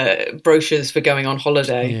brochures for going on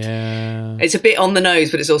holiday. Yeah, it's a bit on the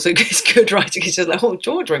nose, but it's also it's good writing. It's just like,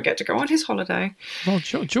 George won't get to go on his holiday. Well,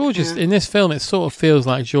 George is in this film. It sort of feels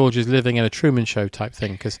like George is living in a Truman Show type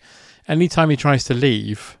thing, because anytime he tries to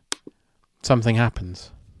leave, something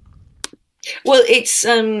happens. Well, it's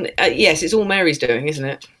yes, it's all Mary's doing, isn't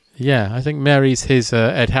it? Yeah, I think Mary's his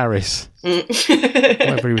Ed Harris.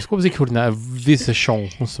 Whatever he was. What was he called in that? A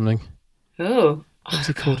Visachon or something. Oh. What was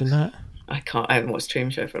he called in that? I haven't watched Dream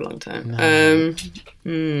Show for a long time.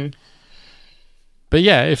 No. But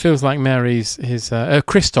yeah, it feels like Mary's his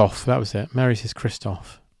Christoph. That was it. Mary's his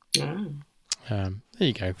Christoph. Oh. There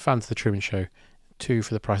you go. Fans of the Truman Show. 2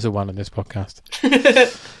 for the price of 1 on this podcast.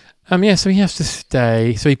 So he has to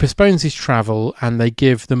stay. So he postpones his travel, and they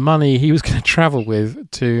give the money he was going to travel with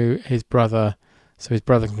to his brother, so his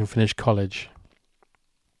brother can finish college.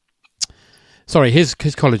 Sorry, his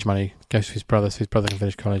college money goes to his brother, so his brother can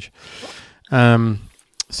finish college.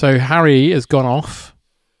 So Harry has gone off.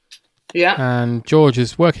 Yeah. And George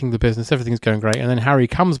is working the business. Everything's going great. And then Harry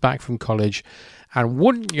comes back from college, and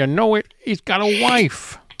wouldn't you know it, he's got a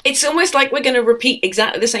wife. It's almost like we're going to repeat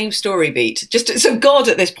exactly the same story beat. Just so God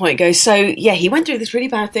at this point goes, so yeah, he went through this really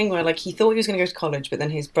bad thing where like he thought he was going to go to college, but then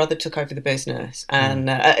his brother took over the business, and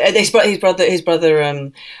his brother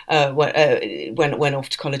went off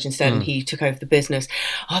to college instead, and he took over the business.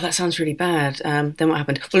 Oh, that sounds really bad. Then what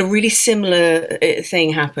happened? Well, a really similar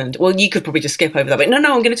thing happened. Well, you could probably just skip over that, but no,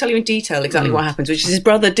 I'm going to tell you in detail exactly what happens. Which is his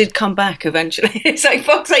brother did come back eventually. It's like,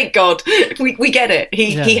 fuck's sake, God, we get it.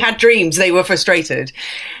 He had dreams. They were frustrated.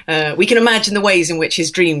 We can imagine the ways in which his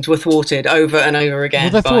dreams were thwarted over and over again.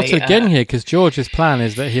 Well, they're thwarted again here because George's plan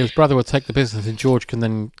is that his brother will take the business and George can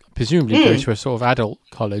then presumably go to a sort of adult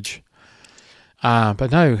college.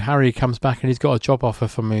 But no, Harry comes back and he's got a job offer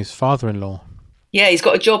from his father-in-law. Yeah, he's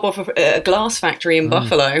got a job offer for a glass factory in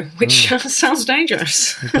Buffalo, which sounds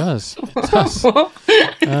dangerous. It does. It does.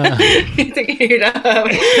 You think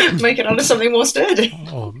he'd make it out of something more sturdy?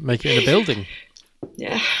 Or make it in a building.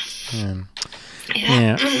 Yeah.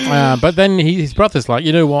 Yeah. But then his brother's like,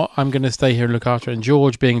 you know what, I'm going to stay here and look after it. And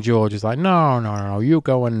George, being George, is like, no, you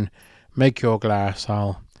go and make your glass.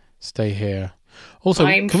 I'll stay here. Also,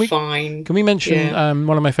 fine. Can we mention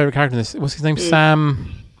one of my favourite characters? What's his name?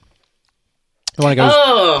 Sam. The one who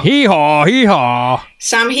goes, hee-haw, hee-haw.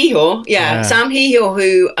 Sam Hee-haw, yeah. Sam Hee-haw,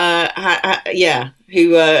 who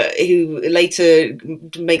later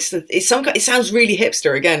makes it sounds really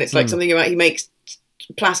hipster again. It's like something about he makes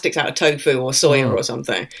plastics out of tofu or soya or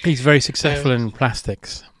something. He's very successful in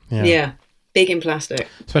plastics. Yeah, big in plastic.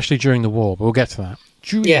 Especially during the war, but we'll get to that.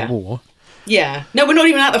 During the war? Yeah. No, we're not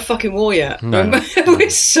even out of the fucking war yet. No.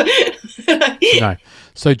 No.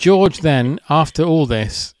 So George then, after all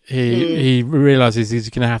this, he realises he's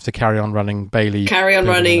going to have to carry on running Bailey.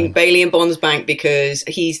 Bailey and Bond's Bank because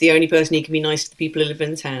he's the only person he can be nice to the people who live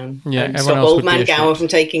in town. Yeah, and stop old man Gower from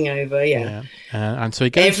taking over. Yeah. And so he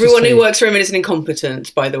goes. Everyone who works for him is an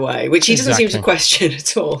incompetent, by the way, which he doesn't seem to question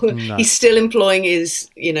at all. No. He's still employing his,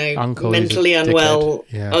 uncle, mentally unwell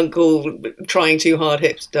uncle, trying too hard,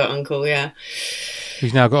 hipster uncle. Yeah.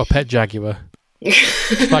 Who's now got a pet jaguar.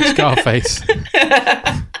 It's like Scarface.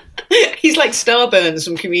 He's like Starburns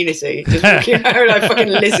from Community, just looking at her like a fucking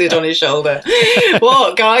lizard on his shoulder.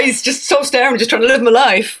 What, guys? Just stop staring. I'm just trying to live my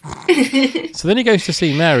life. So then he goes to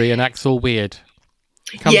see Mary and acts all weird.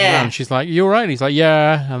 He comes around. She's like, "You all right?" And he's like,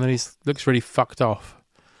 "Yeah." And then he looks really fucked off.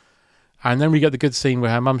 And then we get the good scene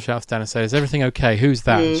where her mum shouts down and says, "Is everything okay? Who's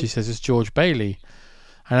that?" And she says, "It's George Bailey."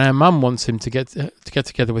 And her mum wants him to get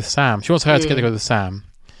together with Sam. She wants her to get together with Sam.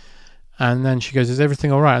 And then she goes, "Is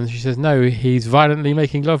everything all right?" And she says, "No, he's violently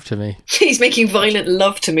making love to me." He's making violent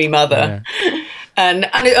love to me, mother. Yeah. And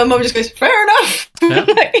her mum just goes, "Fair enough." Yeah.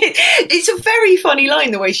 It's a very funny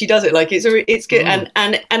line the way she does it. Like it's good,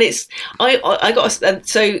 and it's I got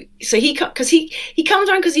so he comes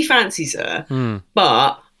around because he fancies her,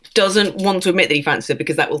 but doesn't want to admit that he fancies her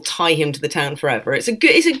because that will tie him to the town forever. It's a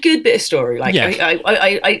good bit of story. Like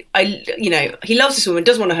I he loves this woman,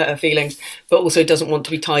 doesn't want to hurt her feelings, but also doesn't want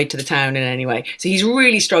to be tied to the town in any way. So he's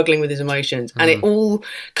really struggling with his emotions, and it all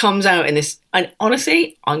comes out in this. And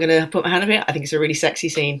honestly, I'm going to put my hand up here. I think it's a really sexy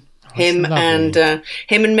scene. Him and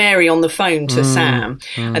Mary on the phone to Sam,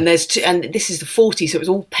 and and this is the 40s, so it was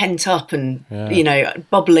all pent up and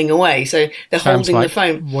bubbling away. So they're holding the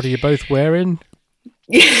phone. What are you both wearing?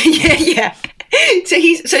 Yeah.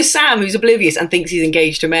 So Sam, who's oblivious and thinks he's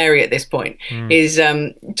engaged to Mary at this point, is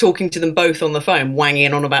talking to them both on the phone,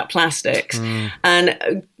 wanging on about plastics.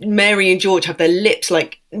 And Mary and George have their lips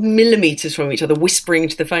like millimeters from each other, whispering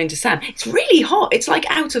into the phone to Sam. It's really hot. It's like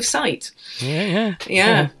out of sight. Yeah.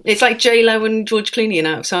 It's like J-Lo and George Clooney and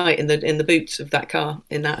out of sight in the boots of that car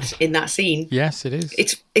in that scene. Yes, it is.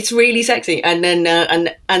 It's really sexy. And then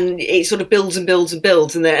and it sort of builds and builds and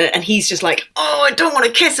builds, and he's just like, oh, I don't want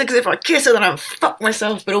to kiss her because if I kiss her, then I'll fuck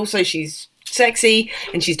myself. But also she's sexy,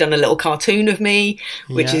 and she's done a little cartoon of me,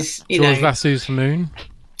 which is George Lasso's The Moon.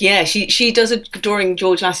 Yeah, she does a during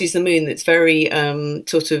George Lassie's The Moon that's very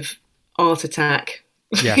sort of art attack.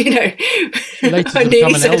 Yeah. You know, I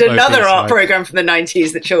nearly said another art program from the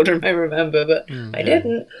 90s that children may remember, but I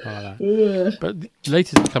didn't. But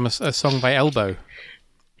later it's become a song by Elbow.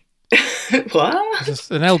 What? There's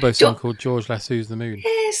an Elbow song called George Lasso's The Moon.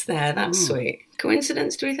 Is there? That's sweet.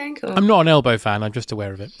 Coincidence, do we think? Or? I'm not an Elbow fan. I'm just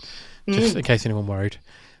aware of it, just in case anyone worried.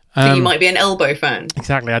 Think you might be an Elbow fan.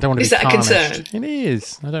 Exactly. I don't want to be Is that tarnished. a concern? It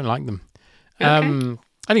is. I don't like them. Okay.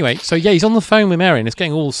 Anyway, so yeah, he's on the phone with Mary and it's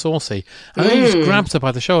getting all saucy. And then he just grabs her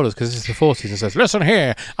by the shoulders because this is the 40s and says, "Listen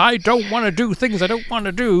here, I don't want to do things I don't want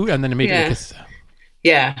to do." And then immediately kisses her.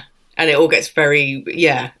 Yeah. And it all gets very,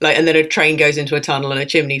 and then a train goes into a tunnel and a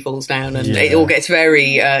chimney falls down and it all gets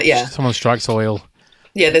very, Someone strikes oil.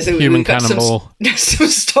 Yeah, there's a human cannonball. Some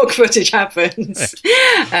stock footage happens.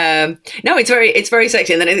 No, it's very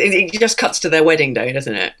sexy, and then it just cuts to their wedding day,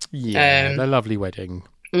 doesn't it? Yeah, their lovely wedding.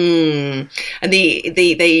 And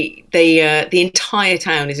the entire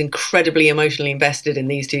town is incredibly emotionally invested in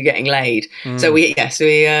these two getting laid. So we.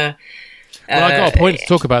 Well, I got a point to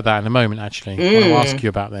talk about that in a moment. Actually, I want to ask you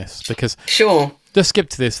about this because Let's skip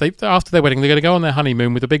to this. After their wedding, they're going to go on their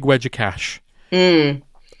honeymoon with a big wedge of cash. They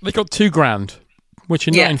got £2,000. Which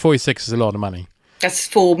in 1946 is a lot of money. That's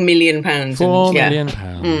 £4 million. £4 million.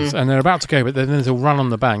 And they're about to go, but then there's a run on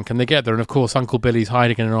the bank, and they get there, and of course Uncle Billy's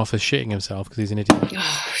hiding in an office shitting himself because he's an idiot.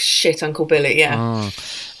 Oh, shit, Uncle Billy, yeah.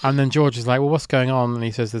 And then George is like, well, what's going on? And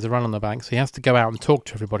he says there's a run on the bank, so he has to go out and talk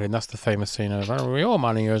to everybody, and that's the famous scene of, your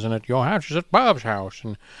money isn't at your house, it's at Bob's house,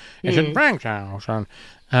 and it's at Frank's house. And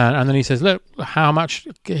then he says, look, how much?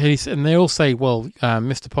 And they all say, well,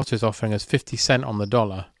 Mr. Potter's offering us 50 cents on the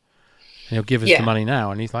dollar. And he'll give us the money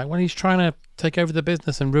now. And he's like, well, he's trying to take over the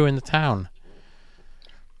business and ruin the town.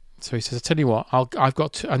 So he says, I tell you what, I've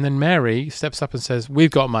got to... And then Mary steps up and says, we've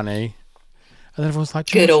got money. And then everyone's like,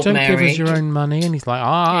 George, don't give us your own money. And he's like,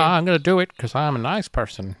 I'm going to do it because I'm a nice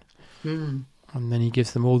person. And then he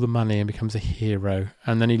gives them all the money and becomes a hero.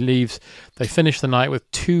 And then he leaves. They finish the night with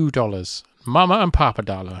 $2. Mama and Papa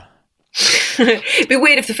dollar. It'd be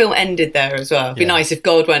weird if the film ended there as well. It'd be nice if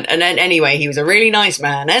God went, and then anyway, he was a really nice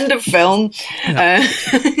man. End of film.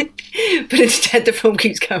 But instead, the film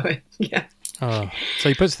keeps going. Yeah. So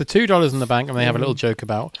he puts the $2 in the bank, and they have a little joke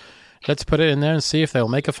about, let's put it in there and see if they'll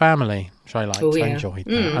make a family, which I liked. I enjoyed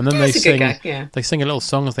that. And then they sing a little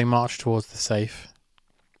song as they march towards the safe.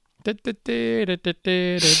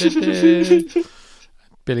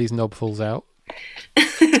 Billy's knob falls out.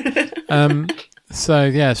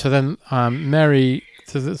 So then Mary...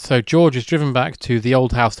 So George is driven back to the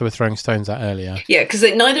old house they were throwing stones at earlier. Yeah, because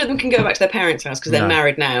neither of them can go back to their parents' house because they're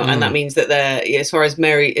married now, and that means that they're, as far as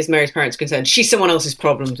Mary's parents are concerned, she's someone else's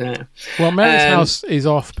problem now. Well, Mary's house is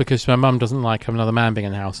off because my mum doesn't like another man being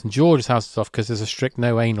in the house, and George's house is off because there's a strict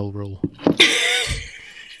no anal rule.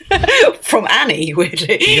 From Annie,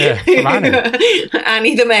 weirdly. Yeah, from Annie.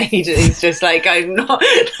 Annie the maid is just like, I'm not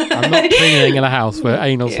cleaning in a house where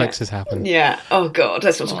anal sex has happened. Yeah. Oh God,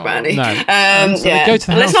 let's not talk about Annie. No. So they go to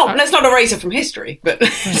the let's house. not erase her from history. But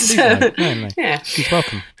no. Yeah, she's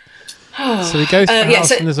welcome. So he goes to the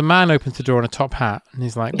house and there's a man opens the door in a top hat and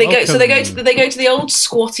he's like, they go to the old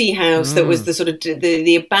squatty house that was the sort of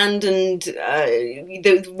the abandoned,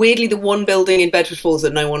 weirdly the one building in Bedford Falls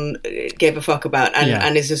that no one gave a fuck about,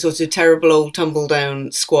 and is a sort of terrible old tumble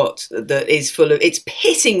down squat that is full of, it's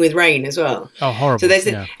pissing with rain as well. Oh, horrible. So there's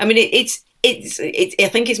I mean it's I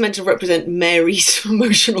think it's meant to represent Mary's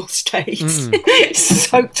emotional state,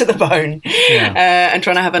 soaked to the bone, and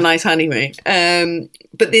trying to have a nice honeymoon.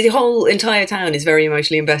 But the whole entire town is very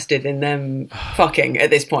emotionally invested in them fucking at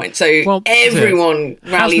this point. So everyone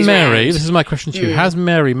rallies has Mary, round. This is my question to you. Has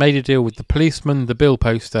Mary made a deal with the policeman, the bill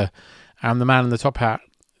poster, and the man in the top hat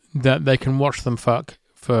that they can watch them fuck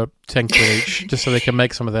for 10 quid each, just so they can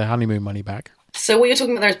make some of their honeymoon money back? So what you're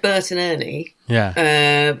talking about there is Bert and Ernie. Yeah.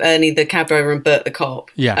 Ernie the cab driver and Bert the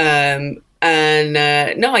cop. Yeah.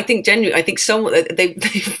 No, I think genuinely, I think someone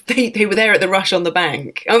they were there at the rush on the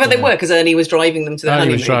bank. I mean, they were because Ernie was driving them to the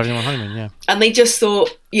honeymoon. He was driving them on honeymoon, yeah. And they just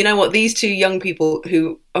thought, you know what, these two young people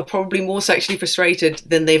who are probably more sexually frustrated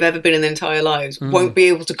than they've ever been in their entire lives won't be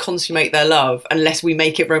able to consummate their love unless we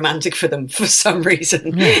make it romantic for them for some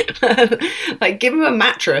reason. Yeah. Like, give them a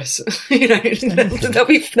mattress, you know, they'll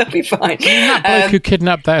be fine. That bloke who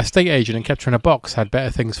kidnapped that estate agent and kept her in a box had better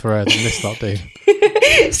things for her than this lot do.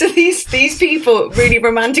 So these people really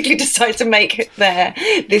romantically decide to make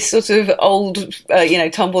this sort of old,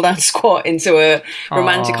 tumble down squat into a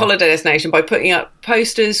romantic holiday destination by putting up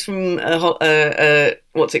posters from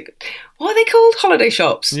what's it? What are they called? Holiday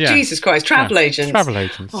shops. Yeah. Jesus Christ, travel agents. Travel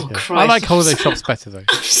agents. Oh, yeah. Christ. I like holiday shops better though.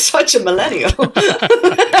 I'm such a millennial.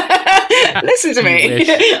 Listen to me.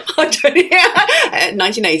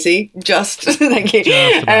 1980, just thank you.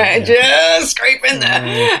 Just about, just scrape in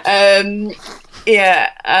there.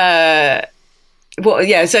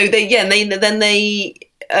 So they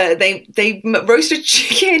roasted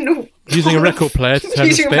chicken Using a record player to turn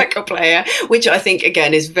using the a spit. record player, which I think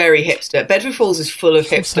again is very hipster. Bedford Falls is full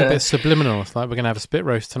of It's a hipster. bit subliminal. It's like we're going to have a spit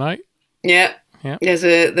roast tonight. Yeah. Yeah. There's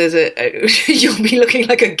a you'll be looking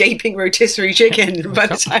like a gaping rotisserie chicken by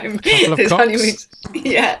the time couple of this cocks. honeymoon's.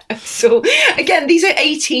 Yeah. So again, these are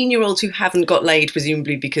 18-year-olds who haven't got laid,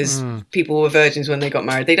 presumably because people were virgins when they got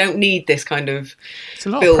married. They don't need this kind of It's a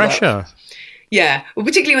lot of build-up. pressure. Yeah, well,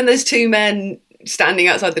 particularly when there's two men standing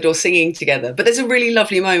outside the door singing together. But there's a really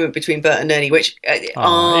lovely moment between Bert and Ernie, which It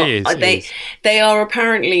is. they are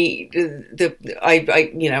apparently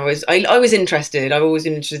I was interested. I've always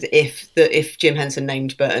been interested if Jim Henson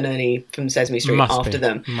named Bert and Ernie from Sesame Street Must after be.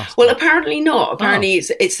 them. Must Well, be. apparently not. Apparently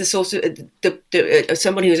it's the sort of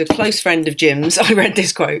someone who was a close friend of Jim's. I read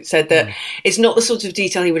this quote said that it's not the sort of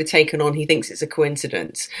detail he would have taken on. He thinks it's a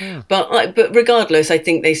coincidence. But regardless, I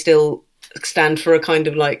think they still stand for a kind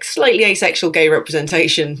of like slightly asexual gay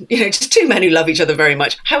representation, just two men who love each other very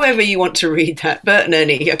much. However you want to read that, Bert and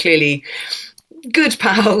Ernie are clearly good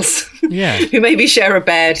pals, Yeah. who maybe share a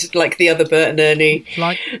bed like the other Bert and Ernie.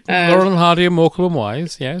 Like Laurel and Hardy and Morecambe and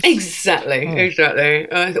Wise, yes. Exactly.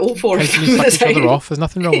 All four of them Occasionally are the suck each other same. off. There's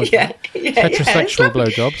nothing wrong with that. Heterosexual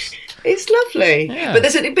blowjobs. It's lovely. Yeah. But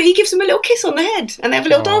he gives them a little kiss on the head and they have a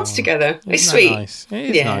little dance together. It's Isn't that sweet. Nice? It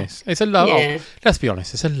is Yeah. nice. It's a Yeah. let's be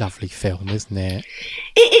honest, it's a lovely film, isn't it?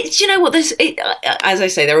 It's you know what as I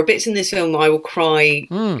say, there are bits in this film that I will cry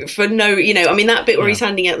for no, that bit where he's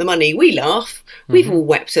handing out the money, we laugh. We've all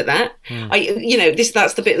wept at that.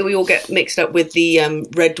 That's the bit that we all get mixed up with the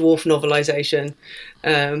Red Dwarf novelisation.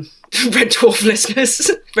 Red Dwarf listeners,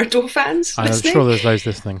 Red Dwarf fans. I'm listening. sure there's loads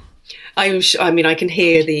listening. I can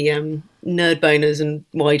hear the nerd boners and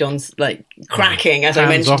wide-ons like cracking as I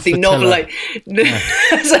Hands mentioned off the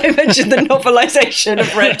as I mentioned the novelisation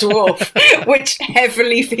of Red Dwarf, which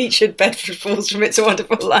heavily featured Bedford Falls from It's a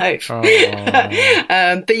Wonderful Life. Oh.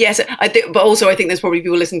 But yes, I think there's probably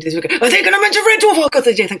people listening to this who go, "Are they going to mention Red Dwarf? Oh God,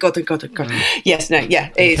 yeah, thank God, thank God, thank God." Yes, no, yeah,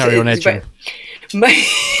 Carry on edging. and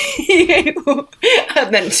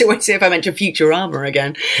then to see if I mention Futurama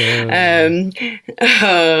again.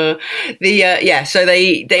 So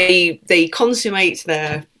they consummate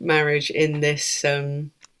their marriage in this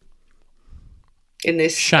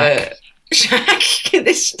Shack. shack in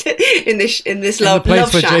this love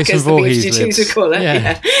place where shack, Jason as the Voorhees BBC would lives. call it.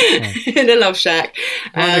 Yeah. In a love shack.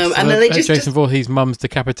 And then they just Jason Voorhees' mum's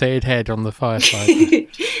decapitated head on the fireside.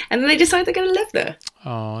 and then they decide they're going to live there.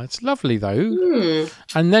 Oh, it's lovely though.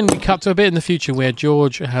 And then we cut to a bit in the future where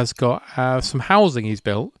George has got some housing he's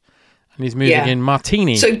built, and he's moving in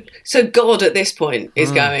Martini. So God at this point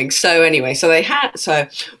is going. So anyway, so they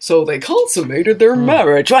consummated their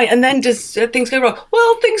marriage, right? And then does things go wrong?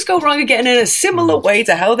 Well, things go wrong again in a similar way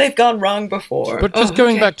to how they've gone wrong before. But just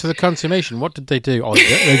going back to the consummation, what did they do? Oh, they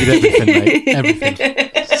did everything, mate. Everything.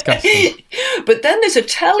 Disgusting. But then this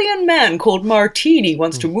Italian man called Martini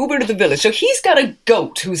wants to move into the village. So he's got a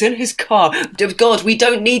goat who's in his car. God, we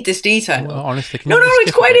don't need this detail. Well, honestly, no,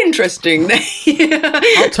 it's quite interesting.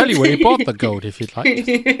 I'll tell you where he bought the goat if you'd like.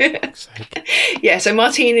 Yeah, so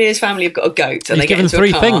Martini and his family have got a goat. And He's they get given into three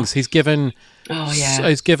a car. things. He's given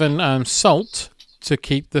He's salt to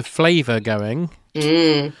keep the flavour going.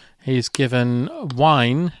 He's given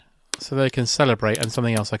wine so they can celebrate, and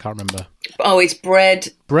something else I can't remember. Oh, it's bread.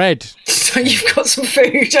 Bread. So you've got some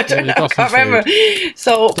food. I don't know. I can't remember.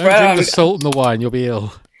 Salt, Don't bread. drink the salt and the wine, you'll be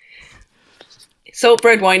ill. Salt,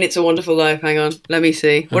 bread, wine, It's a Wonderful Life. Hang on. Let me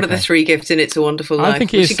see. What are the three gifts in It's a Wonderful Life? I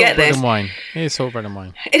think it is salt, bread and wine. It is salt, bread and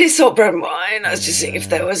wine. It is salt, bread and wine. I was just seeing if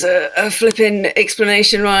there was a flipping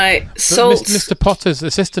explanation, right? Salt. Mr. Potter's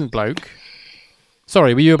assistant bloke.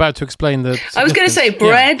 Sorry, were you about to explain the? I was going to say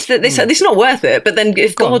bread. That this is not worth it. But then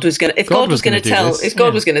if God was going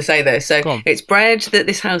to say this, so it's bread that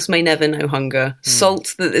this house may never know hunger,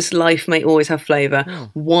 salt that this life may always have flavour,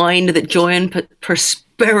 wine that joy and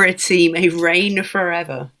prosperity may reign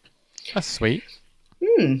forever. That's sweet.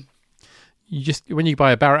 You just when you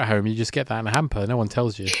buy a bar at home, you just get that in a hamper. No one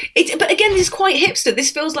tells you. But again, this is quite hipster.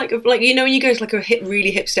 This feels like when you go to like a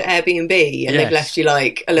really hipster Airbnb and they've left you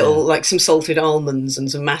like a little like some salted almonds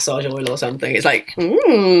and some massage oil or something. It's like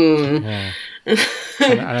and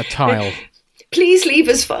a tile. Please leave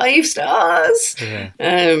us 5 stars.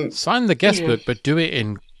 Yeah. Sign the guest book, but do it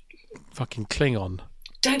in Fucking Klingon.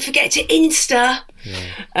 Don't forget to Insta.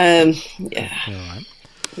 Yeah. Yeah. All right.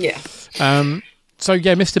 Yeah. So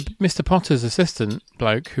yeah, Mr. Potter's assistant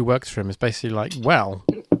bloke who works for him is basically like, well,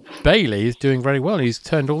 Bailey is doing very well. He's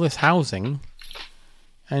turned all this housing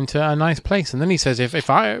into a nice place. And then he says, if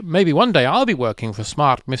I maybe one day I'll be working for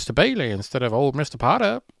smart Mr. Bailey instead of old Mr.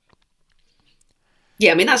 Potter.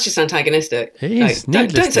 Yeah, I mean, that's just antagonistic. It is.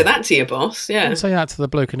 Don't say that to your boss. Yeah. Don't say that to the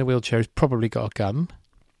bloke in the wheelchair who's probably got a gun.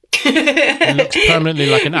 He looks permanently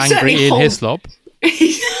like an angry Ian Hislop.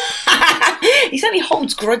 He certainly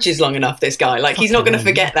holds grudges long enough, this guy. Like, he's not going to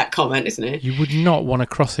forget that comment, isn't he? You would not want to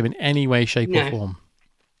cross him in any way, shape or form.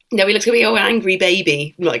 No, he looks like an angry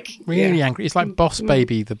baby. Like, really angry. It's like Boss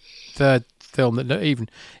Baby, the third film that even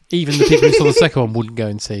the people who saw the second one wouldn't go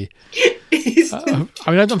and see. I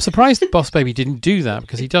mean, I'm surprised Boss Baby didn't do that,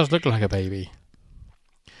 because he does look like a baby.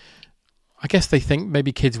 I guess they think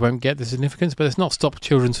maybe kids won't get the significance, but it's not stopped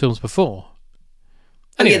children's films before.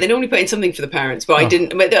 Anyway. Oh, yeah, they normally put in something for the parents, but I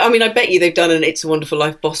didn't. I mean, I bet you they've done an It's a Wonderful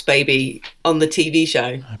Life Boss Baby on the TV show.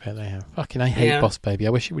 I bet they have. Fucking, I hate Boss Baby. I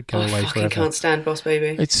wish it would go away forever. I can't stand Boss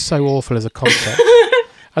Baby. It's so awful as a concept.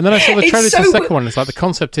 And then I saw the trailer to the second one. It's like the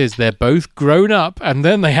concept is they're both grown up and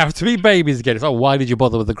then they have to be babies again. It's like, why did you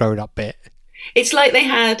bother with the grown up bit? It's like they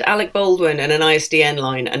had Alec Baldwin and an ISDN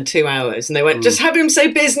line and 2 hours, and they went, just have him say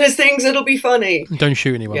business things, it'll be funny. Don't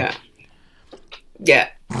shoot anyone. Yeah.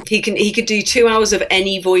 He could do 2 hours of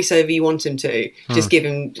any voiceover you want him to. Just give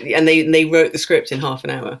him, and they wrote the script in half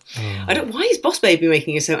an hour. Why is Boss Baby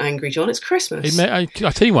making you so angry, John? It's Christmas. I'll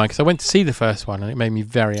tell you why, because I went to see the first one and it made me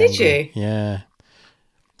very angry. Did you? Yeah.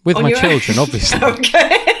 With my children, obviously.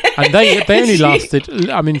 Okay. And they only lasted,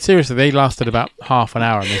 I mean, seriously, they lasted about half an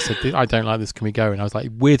hour and they said, I don't like this, can we go? And I was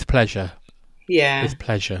like, with pleasure. Yeah. With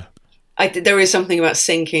pleasure. There is something about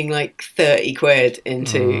sinking like 30 quid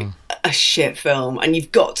into a shit film, and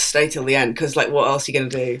you've got to stay till the end, because like, what else are you going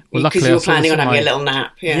to do? Because you were planning on having a little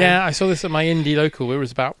nap. Yeah, I saw this at my indie local. It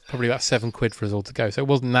was probably about 7 quid for us all to go, so it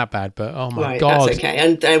wasn't that bad, but oh my God. That's okay.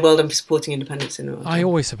 And well done for supporting independent cinema. I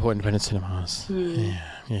always support independent cinemas.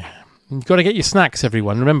 Yeah. You've got to get your snacks,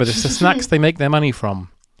 everyone. Remember, this is the snacks they make their money from.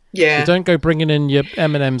 Yeah. So don't go bringing in your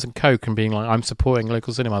M&Ms and Coke and being like, I'm supporting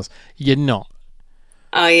local cinemas. You're not.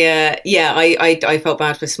 I felt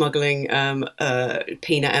bad for smuggling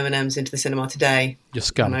peanut M&Ms into the cinema today. You're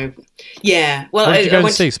scum. Yeah. Well, what did you go and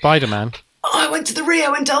see? Spider-Man? I went to the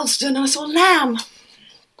Rio in Dalston and I saw Lamb.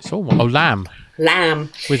 Saw what? Oh, Lamb. Lamb.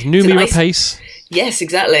 With Noomi Rapace. Yes,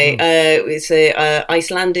 exactly. It's a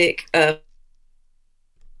Icelandic...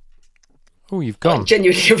 you've gone.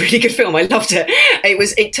 Genuinely a really good film. I loved it.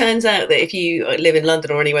 It turns out that if you live in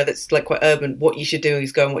London or anywhere that's like quite urban, what you should do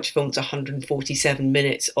is go and watch a film that's 147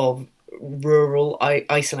 minutes of rural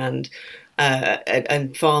Iceland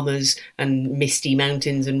and farmers and misty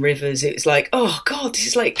mountains and rivers. It's like, oh God, this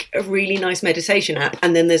is like a really nice meditation app.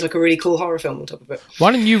 And then there's like a really cool horror film on top of it.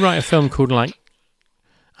 Why don't you write a film called like...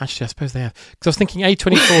 Actually, I suppose they have. Because I was thinking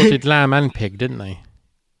A24 did Lamb and Pig, didn't they?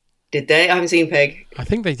 Did they? I haven't seen Pig. I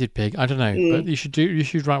think they did Pig. I don't know, but you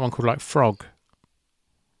should write one called like Frog.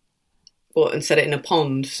 What, and set it in a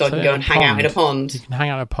pond so I can go and hang out in a pond? You can hang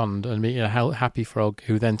out in a pond and meet a happy frog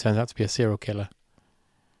who then turns out to be a serial killer.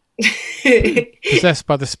 Possessed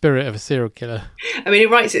by the spirit of a serial killer. I mean, it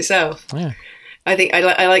writes itself. Yeah. I think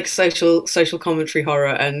I like social commentary horror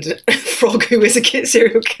and Frog who is a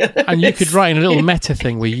serial killer. And you could write in a little meta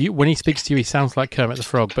thing where when he speaks to you, he sounds like Kermit the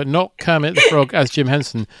Frog, but not Kermit the Frog as Jim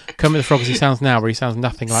Henson. Kermit the Frog as he sounds now, where he sounds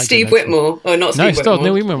nothing like Steve Jim Henson. Whitmore. Oh, not Steve Whitmore.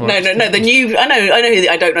 No, Whitmore. No. The new. I know.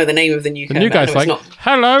 I don't know the name of the new. The new guy's like,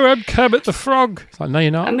 "Hello, I'm Kermit the Frog." It's like, no, you're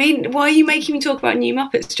not. I mean, why are you making me talk about New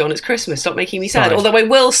Muppets, John? It's Christmas. Stop making me sad. Sorry. Although I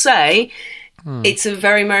will say, it's a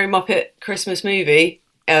very Merry Muppet Christmas movie.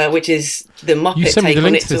 Which is the Muppet you sent me take the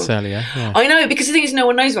on link it. To this earlier. Yeah. I know, because the thing is, no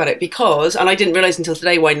one knows about it and I didn't realise until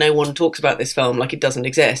today why no one talks about this film like it doesn't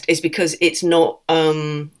exist. Is because it's not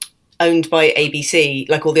owned by ABC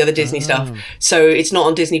like all the other Disney stuff. So it's not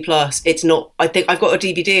on Disney Plus. It's not. I think I've got a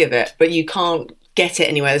DVD of it, but you can't get it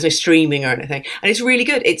anywhere. There's no streaming or anything, and it's really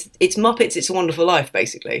good. It's Muppets. It's a Wonderful Life,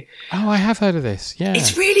 basically. Oh, I have heard of this. Yeah,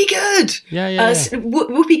 it's really good. Yeah.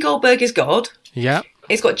 Whoopi Goldberg is God. Yeah,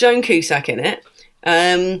 it's got Joan Cusack in it.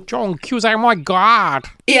 John Cusack, my God.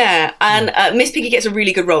 Yeah, and Miss Piggy gets a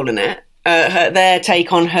really good role in it. Their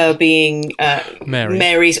take on her being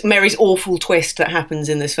Mary's awful twist that happens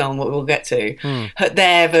in this film, what we'll get to.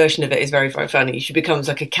 Their version of it is very, very funny. She becomes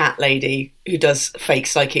like a cat lady who does fake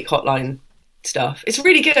psychic hotline stuff. It's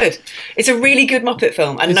really good. It's a really good Muppet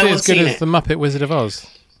film, and no one's seen it. Is it as good as The Muppet Wizard of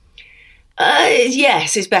Oz?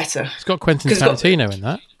 Yes, it's better. It's got Quentin Tarantino in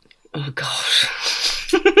that. Oh, gosh.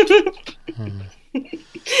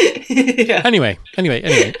 Yeah. Anyway.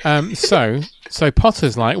 So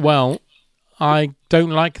Potter's like, well, I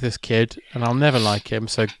don't like this kid, and I'll never like him.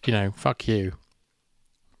 So fuck you.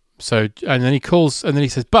 So and then he calls, and then he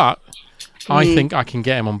says, but I think I can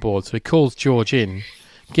get him on board. So he calls George in,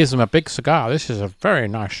 gives him a big cigar. This is a very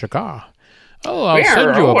nice cigar. Oh, I'll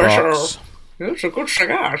send you a box. It's a good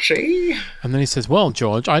cigar, see? And then he says, well,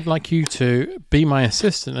 George, I'd like you to be my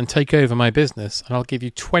assistant and take over my business, and I'll give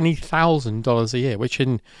you $20,000 a year, which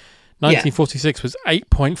in 1946 was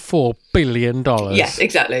 $8.4 billion. Yes,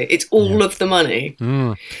 exactly. It's all of the money.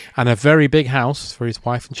 And a very big house for his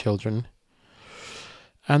wife and children.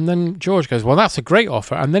 And then George goes, well, that's a great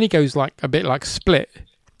offer. And then he goes like a bit like Split,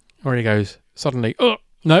 where he goes, suddenly, oh,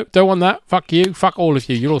 no, don't want that. Fuck you. Fuck all of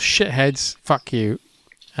you. You're all shitheads. Fuck you.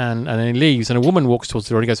 And then he leaves, and a woman walks towards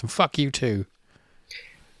the door and he goes, and fuck you too.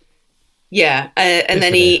 Yeah. And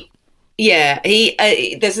then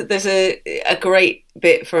there's a great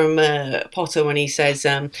bit from Potter when he says,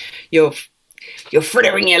 you're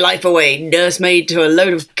frittering your life away, nursemaid to a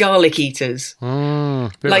load of garlic eaters. And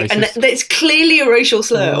it's clearly a racial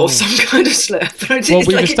slur or some kind of slur. But well,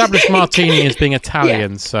 we've established Martini as being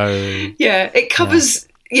Italian, so it covers.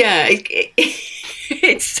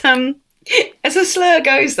 It's as a slur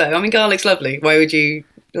goes, though. I mean, garlic's lovely. Why would you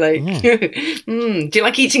like? Do you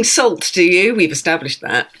like eating salt? Do you? We've established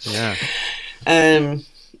that.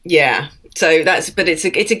 Yeah. So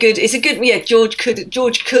it's a good.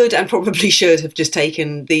 George could and probably should have just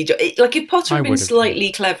taken the like if Potter had been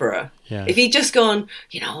slightly cleverer. Yeah. If he'd just gone,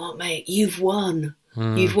 you know what, mate, you've won.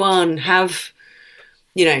 You've won. But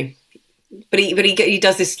he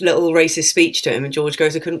does this little racist speech to him, and George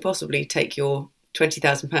goes, I couldn't possibly take your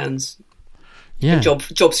 £20,000. Yeah.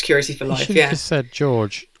 Job security for life. You should have just said,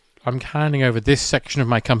 George, I'm handing over this section of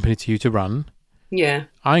my company to you to run. Yeah.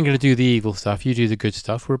 I'm going to do the evil stuff. You do the good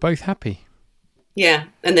stuff. We're both happy. Yeah.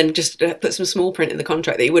 And then just put some small print in the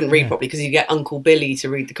contract that you wouldn't read properly because you get Uncle Billy to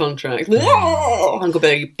read the contract. Uncle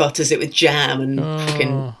Billy butters it with jam and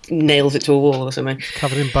fucking nails it to a wall or something.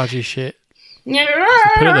 Covered in budgie shit. Put it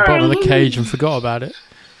at the bottom of the cage and forgot about it.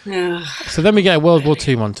 Yeah. So then we get a World War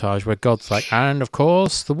II montage where God's like, and of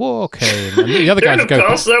course the war came. And the other guys go,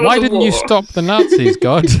 why didn't you stop the Nazis,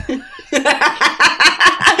 God?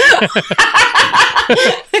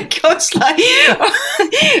 God's like,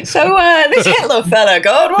 so this Hitler fella,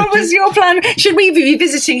 God, what was your plan? Should we be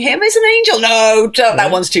visiting him as an angel? No, that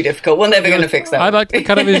one's too difficult. We're never going to fix that. I'd like to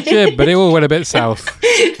cut off his jib, but it all went a bit south.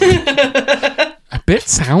 A bit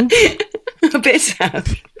south? A bit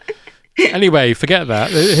south. Anyway, forget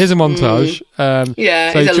that. Here's a montage.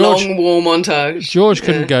 It's a long war montage. George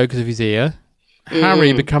couldn't go because of his ear.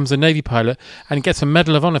 Harry becomes a Navy pilot and gets a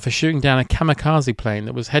Medal of Honor for shooting down a kamikaze plane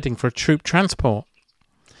that was heading for a troop transport.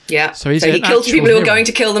 Yeah, so he killed people who were going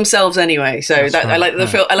to kill themselves anyway. So right, I like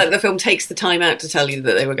the film takes the time out to tell you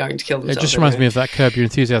that they were going to kill themselves. It just reminds me of that Curb Your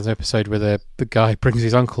Enthusiasm episode where the guy brings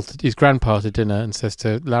his grandpa to dinner and says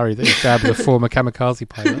to Larry that his dad was a former kamikaze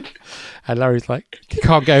pilot, and Larry's like, he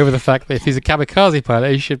can't get over the fact that if he's a kamikaze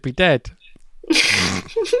pilot, he should be dead.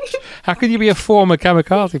 How can you be a former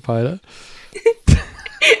kamikaze pilot?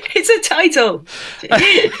 It's a title.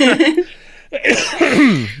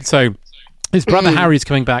 So his brother Harry's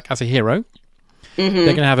coming back as a hero. They're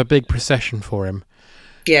going to have a big procession for him.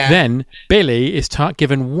 Yeah. Then Billy is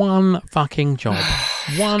given one fucking job.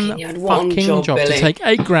 one fucking job to take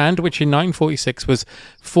 $8,000, which in 1946 was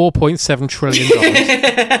 $4.7 trillion.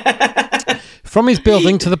 From his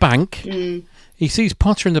building to the bank. He sees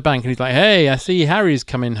Potter in the bank and he's like, hey, I see Harry's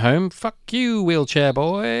coming home. Fuck you, wheelchair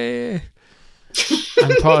boy.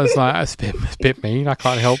 And Potter's like, that's a bit mean. I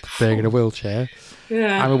can't help being in a wheelchair.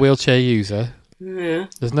 Yeah. I'm a wheelchair user. Yeah.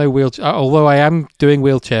 There's no wheelchair, although I am doing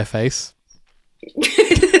wheelchair face.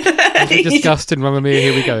 Disgusting, Mamma Mia,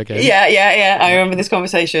 here we go again. Yeah. I remember this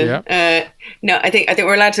conversation. Yeah. No, I think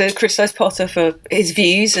we're allowed to criticise Potter for his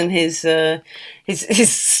views and his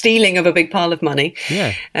stealing of a big pile of money.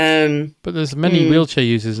 Yeah. But there's many wheelchair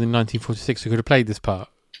users in 1946 who could have played this part.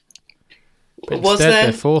 But was instead, there?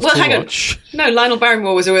 They're forced well, to hang watch. on. No, Lionel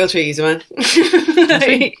Barrymore was a wheelchair user, man.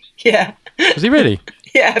 Yeah. Was he really?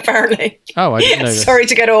 Yeah, apparently. Oh, I didn't know this. Sorry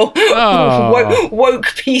to get all woke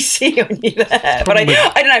PC on you there, but I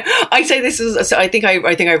don't know. I say this is. I think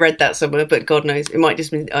I read that somewhere, but God knows, it might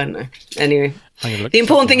just be. I don't know. Anyway, the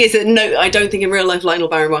important thing is that no, I don't think in real life Lionel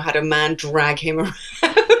Barrymore had a man drag him around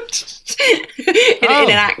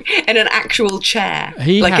in an actual chair.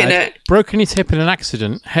 He had broken his hip in an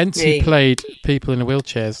accident. Hence, he played people in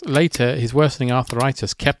wheelchairs. Later, his worsening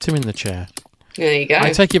arthritis kept him in the chair. There you go.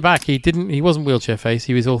 I take it back. He wasn't wheelchair face.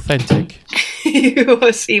 He was authentic. He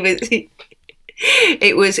was.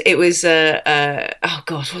 It was oh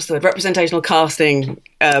god, what's the word? Representational casting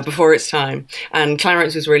before its time, and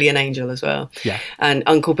Clarence was really an angel as well. Yeah, and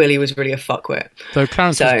Uncle Billy was really a fuckwit. Though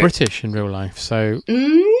Clarence was British in real life, so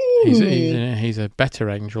he's a better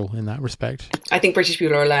angel in that respect. I think British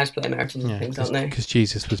people are allowed to play Americans and things, aren't they? Because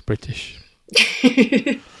Jesus was British.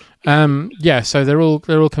 So they're all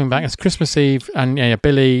coming back. It's Christmas Eve, and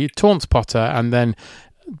Billy taunts Potter, and then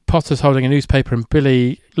Potter's holding a newspaper, and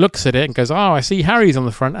Billy looks at it and goes, "Oh, I see Harry's on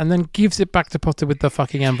the front," and then gives it back to Potter with the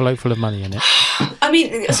fucking envelope full of money in it. I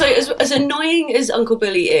mean, so as annoying as Uncle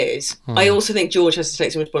Billy is, I also think George has to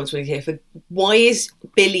take some responsibility here for why is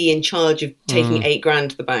Billy in charge of taking $8,000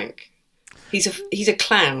 to the bank? He's a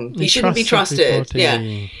clown. He shouldn't be trusted. Everybody. Yeah,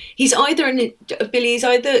 he's Billy's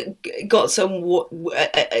either got some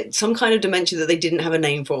kind of dementia that they didn't have a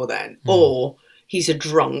name for then, or he's a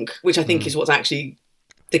drunk, which I think is what's actually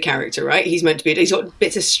the character, right? He's meant to be. He's got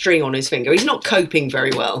bits of string on his finger. He's not coping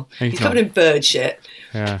very well. He's covered in bird shit.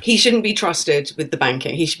 Yeah. He shouldn't be trusted with the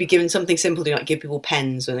banking. He should be given something simple to give people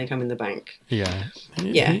pens when they come in the bank. Yeah.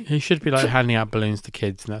 Yeah. He should be handing out balloons to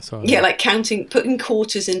kids and that sort of thing. Yeah, putting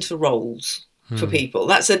quarters into rolls for people.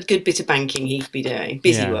 That's a good bit of banking he could be doing.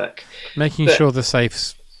 Busy work. Making sure the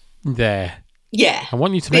safe's there. Yeah. I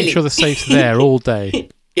want you to make sure the safe's there all day.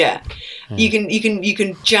 Yeah. You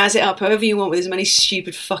can jazz it up however you want with as many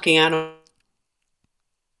stupid fucking animals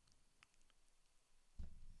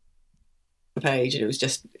on the page, and it was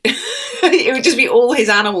just it would just be all his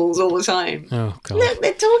animals all the time. Oh god. Look,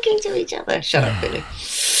 they're talking to each other. Shut up, Billy.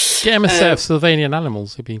 Get him a set of Sylvanian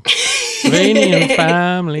animals. It'd be Sylvanian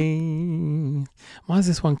family. Why is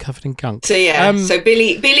this one covered in gunk? So so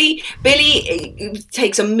Billy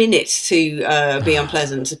takes a minute to be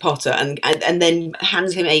unpleasant to Potter, and then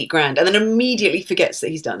hands him $8,000, and then immediately forgets that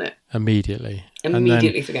he's done it. Immediately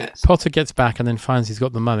Forgets. Potter gets back and then finds he's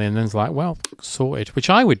got the money, and then's like, well, sorted, which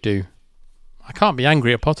I would do. I can't be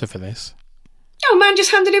angry at Potter for this. Oh man,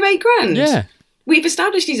 just handed him $8,000. Yeah, we've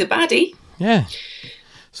established he's a baddie. Yeah.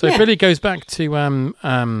 So Billy goes back to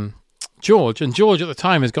George, and George at the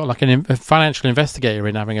time has got a financial investigator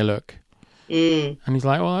in having a look, and he's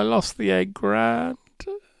like, "Well, I lost the $8,000."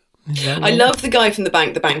 I love the guy from the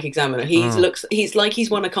bank examiner. He's like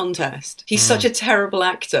he's won a contest. He's such a terrible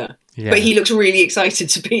actor, but he looks really excited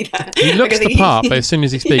to be there. He looks the part, but as soon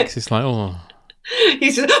as he speaks, it's like, oh.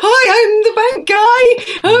 He says, "Hi, I'm the bank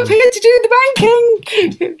guy. I'm here to do the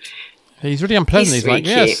banking." He's really unpleasant. He's like,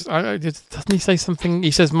 yes. Doesn't he say something?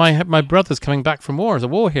 He says, my brother's coming back from war. There's a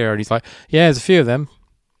war here. And he's like, yeah, there's a few of them.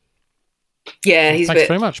 Yeah, he's Thanks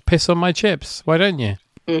very much. Piss on my chips. Why don't you?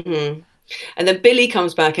 Mm-hmm. And then Billy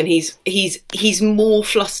comes back, and he's more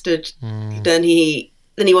flustered than he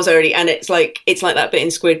was already. And it's like that bit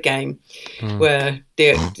in Squid Game where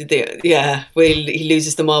where he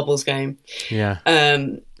loses the marbles game. Yeah.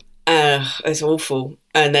 It's awful.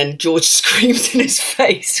 And then George screams in his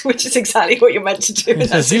face, which is exactly what you're meant to do. He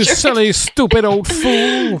says, "You silly, stupid old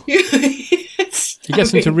fool." He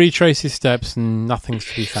gets him to retrace his steps, and nothing's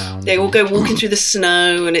to be found. They all go walking through the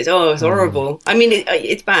snow, and it's horrible. I mean,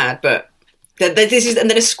 it's bad, but and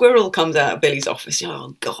then a squirrel comes out of Billy's office.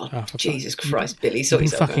 Oh God, Jesus Christ, Billy! He's been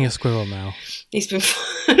fucking a squirrel now. He's been.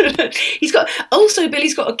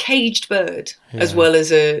 Billy's got a caged bird as well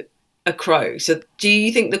as a crow. So, do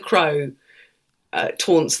you think the crow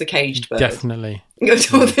taunts the caged bird? Definitely. I'm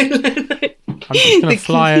just going to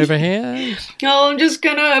fly over here. Oh, I'm just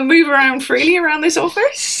going to move around freely around this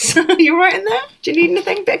office. You right in there? Do you need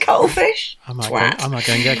anything? Bit of cuttlefish? I might go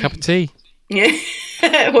and get a cup of tea. Yeah.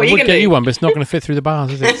 What I are you would get you one, but it's not going to fit through the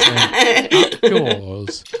bars, is it? So, up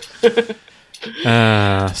yours.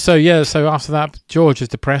 So after that, George is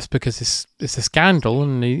depressed because it's a scandal,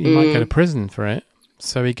 and he might go to prison for it.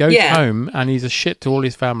 So he goes home, and he's a shit to all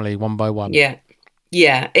his family one by one. Yeah.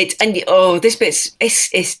 Yeah, this bit's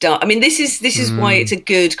it's dark. I mean, this is why it's a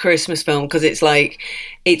good Christmas film, because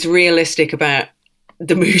it's realistic about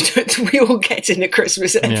the mood that we all get in at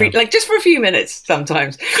Christmas just for a few minutes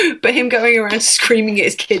sometimes. But him going around screaming at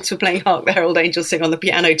his kids for playing "Hark the Herald Angels Sing" on the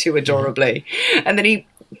piano too adorably, and then he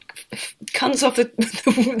cunts off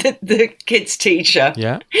the kid's teacher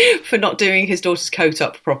for not doing his daughter's coat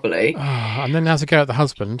up properly. And then has a go at the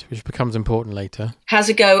husband, which becomes important later. Has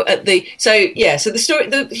a go at the story.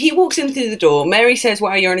 He walks in through the door. Mary says,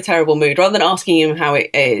 "Wow, you're in a terrible mood." Rather than asking him how it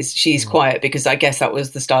is, she's quiet, because I guess that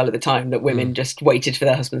was the style at the time, that women just waited for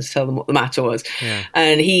their husbands to tell them what the matter was. Yeah.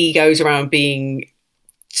 And he goes around being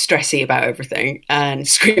stressy about everything and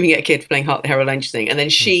screaming at a kid for playing "Hark the Herald Angels Sing." And then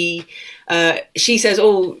she says,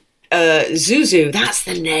 Zuzu, that's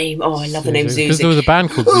the name. Oh, I love the name Zuzu. Because there was a band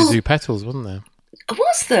called Zuzu Petals, wasn't there?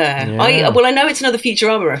 Was there? Yeah. I know it's another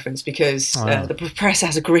Futurama reference because the professor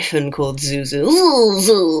has a griffin called Zuzu.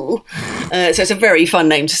 Zuzu. So it's a very fun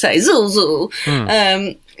name to say. Zuzu.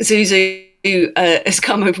 Zuzu has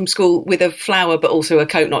come home from school with a flower, but also a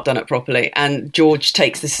coat not done up properly. And George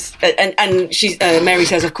takes this, and she's Mary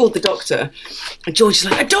says, "I've called the doctor." And George is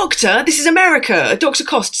like, "A doctor? This is America. A doctor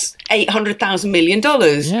costs $800,000 million."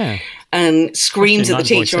 Yeah. And screams at the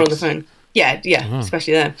teacher on the 9.6. phone. Yeah,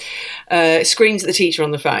 especially there. Screams at the teacher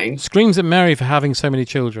on the phone. Screams at Mary for having so many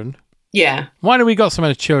children. Yeah. Why do we got so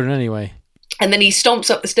many children anyway? And then he stomps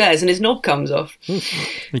up the stairs and his knob comes off. He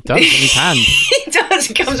does, with his hand. He does.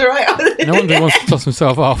 It comes right off. No wonder he wants to toss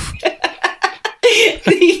himself off.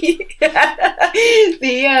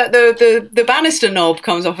 The banister knob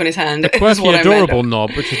comes off in his hand. The quirky and adorable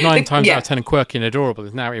knob, which is 9 times out of 10 quirky and adorable,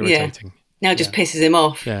 is now irritating. Now it just pisses him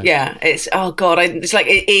off. Yeah. It's it's like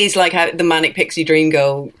it is like how the manic pixie dream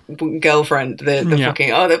girlfriend,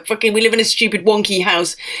 the fucking we live in a stupid wonky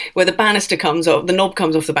house where the banister comes off, the knob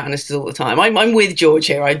comes off the banisters all the time. I'm with George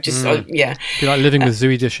here. It'd be like living with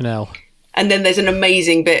Zooey Deschanel. And then there's an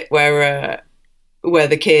amazing bit where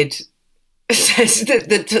the kid says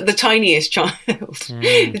the tiniest child,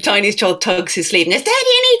 the tiniest child tugs his sleeve and says, "Daddy,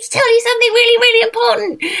 I need to tell you something really, really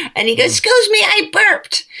important." And he goes, "Excuse me, I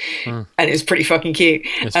burped." And it was pretty fucking cute.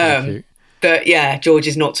 It's pretty cute. But yeah, George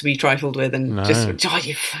is not to be trifled with, and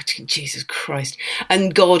you fucking Jesus Christ!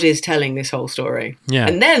 And God is telling this whole story. Yeah.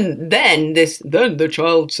 And then the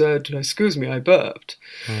child said, "Excuse me, I burped."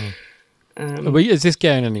 Is this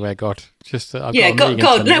going anywhere, God?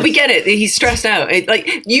 God, no, we get it. He's stressed out.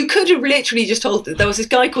 You could have literally just told. There was this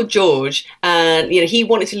guy called George, and he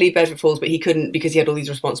wanted to leave Bedford Falls, but he couldn't because he had all these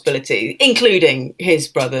responsibilities, including his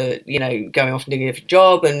brother, going off and doing a different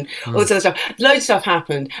job and all this other stuff. Loads of stuff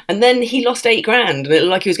happened, and then he lost $8,000, and it looked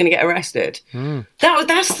like he was going to get arrested.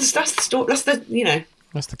 That's the story.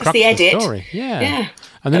 That's the crux the edit. Of the story. Yeah.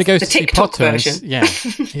 And then he goes to see Potter.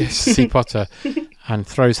 See Potter, and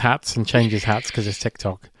throws hats and changes hats because it's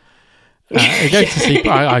TikTok. He goes to see.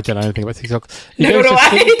 I don't know anything about TikTok. He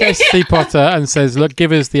goes to see Potter and says, "Look,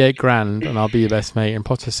 give us the $8,000 and I'll be your best mate." And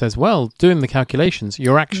Potter says, "Well, doing the calculations,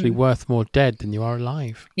 you're actually worth more dead than you are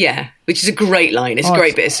alive." Yeah, which is a great line. It's a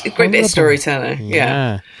great bit. It's a great bit of storytelling.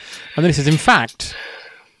 Yeah. And then he says, "In fact,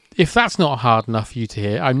 if that's not hard enough for you to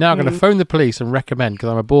hear, I'm now going to phone the police and recommend, because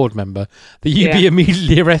I'm a board member, that you be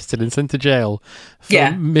immediately arrested and sent to jail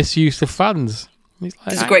for misuse of funds."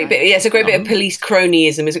 It's a great bit. Yeah, it's a great bit of police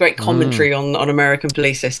cronyism. It's a great commentary on American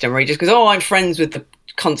police system, where he just goes, "Oh, I'm friends with the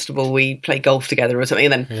constable. We play golf together or something,"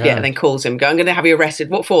 and then and then calls him, "I'm going to have you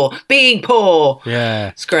arrested. What for? Being poor." Yeah,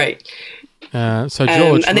 it's great. So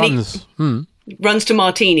George runs to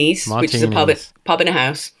Martini's, which is a pub in a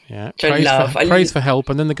house. Yeah, which I love. Prays for help,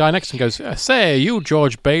 and then the guy next to him goes, "Say, you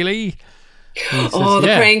George Bailey."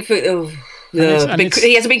 Praying for. He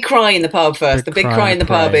has a big cry in the pub first. The big cry in the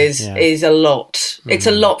pub is a lot. It's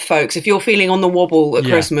a lot, folks. If you're feeling on the wobble at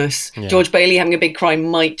Christmas, George Bailey having a big cry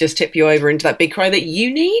might just tip you over into that big cry that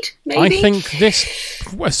you need, maybe? I think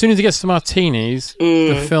as soon as he gets to Martini's,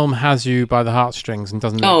 the film has you by the heartstrings and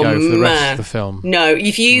doesn't let go for the rest of the film. No,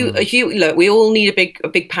 if you look, we all need a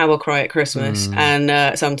big power cry at Christmas,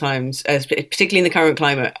 and sometimes, particularly in the current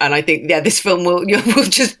climate. And I think this film will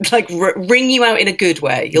just wring you out in a good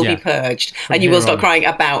way. You'll be purged. And you will start crying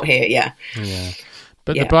about here, yeah.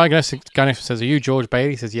 But the guy next to says, "Are you George Bailey?"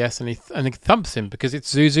 He says, "Yes," and he thumps him because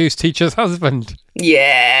it's Zuzu's teacher's husband.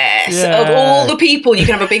 Yes, of all the people you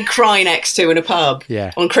can have a big cry next to in a pub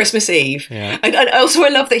on Christmas Eve. Yeah. And also, I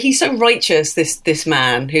love that he's so righteous. This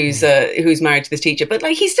man who's married to this teacher, but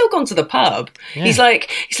he's still gone to the pub. Yeah. He's like,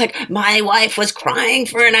 "My wife was crying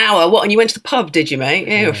for an hour. What? And you went to the pub, did you, mate?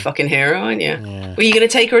 Yeah, you're a fucking hero, aren't you? Yeah. Were you going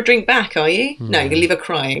to take her a drink back? Are you? No, you're going to leave her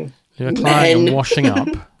crying." You're crying and washing up.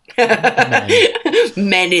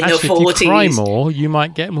 Men in the 40s. If you cry more, you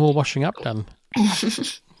might get more washing up done.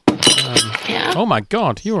 Oh my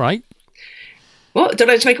God, you're right. What? Did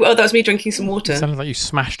I just make it? Oh, that was me drinking some water. It sounded like you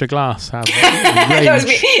smashed a glass. That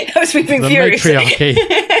was me being furious. Matriarchy.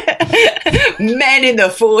 Men in the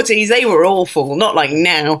 40s, they were awful. Not like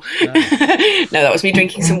now. No, that was me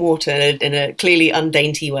drinking some water in a clearly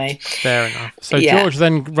undainty way. Fair enough. So George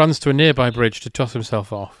then runs to a nearby bridge to toss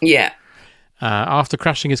himself off. Yeah. After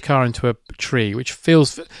crashing his car into a tree, which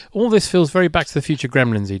all this feels very Back to the Future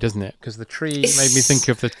Gremlins-y, doesn't it? Because the tree made me think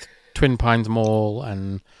of the Twin Pines Mall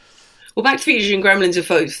and... Well, Back to the Future and Gremlins are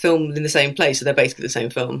filmed in the same place, so they're basically the same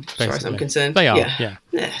film, as far as I'm concerned. They are, yeah.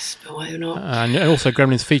 Yes, but why not? And also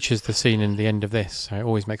Gremlins features the scene in the end of this, so it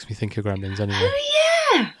always makes me think of Gremlins anyway. Oh,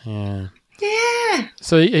 yeah. Yeah. Yeah. Yeah.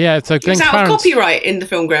 So so Glenn It's out Clarence, of copyright in the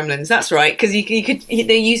film Gremlins. That's right, because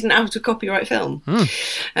they're using an out of copyright film.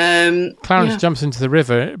 Clarence jumps into the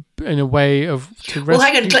river in a way to rescue Well,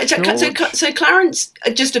 hang on. George. So Clarence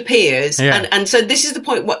just appears, Yeah. and so this is the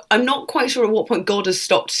point. I'm not quite sure at what point God has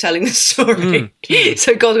stopped telling the story.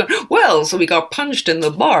 So God's gone, well, so we got punched in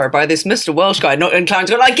the bar by this Mr. Welsh guy. And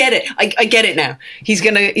Clarence goes, I get it. I get it now. He's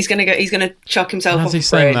gonna chuck himself As off he's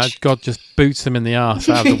the saying bridge. that, God just boots him in the arse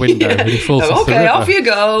out of the window and he falls into the Okay, river. off you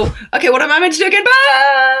go. Okay, what am I meant to do again?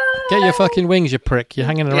 Bye! Get your fucking wings, you prick. You're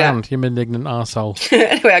hanging around, you malignant arsehole.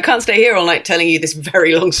 Anyway, I can't stay here all night telling you this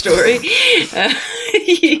very long story.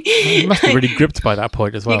 He must be really gripped by that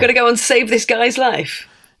point as well. You've got to go and save this guy's life.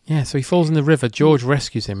 Yeah, so he falls in the river. George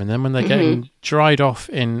rescues him, and then when they're getting dried off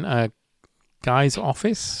in a guy's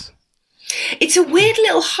office... It's a weird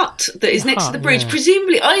little hut that is next to the bridge. Yeah.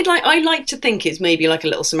 Presumably, I like to think it's maybe like a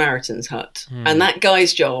little Samaritan's hut. And that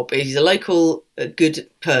guy's job is he's a local good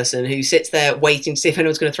person who sits there waiting to see if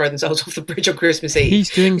anyone's going to throw themselves off the bridge on Christmas Eve. He's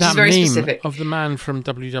doing which that is very meme specific. of the man from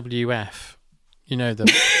WWF. You know,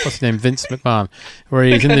 what's his name? Vince McMahon. Where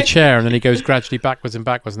he's in the chair and then he goes gradually backwards and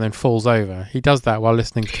backwards and then falls over. He does that while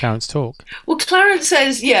listening to Clarence talk. Well, Clarence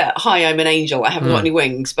says, yeah, hi, I'm an angel. I haven't got any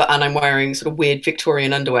wings, and I'm wearing sort of weird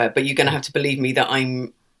Victorian underwear, but you're going to have to believe me that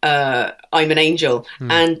I'm an angel.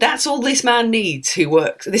 And that's all this man needs who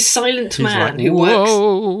works. This silent He's man like, who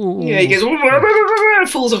whoa. works. Yeah, he goes,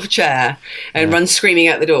 falls off a chair and runs screaming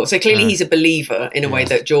out the door. So clearly he's a believer in a way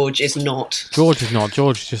that George is not. George is not.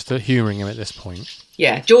 George is just humouring him at this point.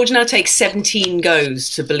 Yeah, George now takes 17 goes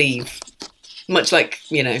to believe. Much like,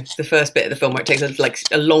 the first bit of the film where it takes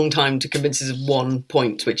a long time to convince us of one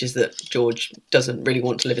point, which is that George doesn't really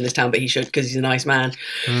want to live in this town, but he should because he's a nice man.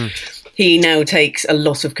 He now takes a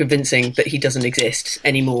lot of convincing that he doesn't exist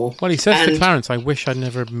anymore. Well, he says to Clarence, I wish I'd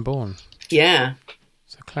never been born. Yeah.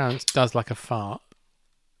 So Clarence does like a fart.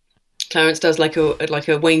 Clarence does like a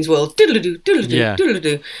Wayne's World, doodle-doo, doodle-doo, Yeah.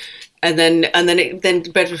 doodle-doo. And then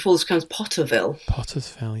Bedford Falls becomes Potterville.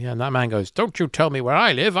 Pottersville, yeah. And that man goes, don't you tell me where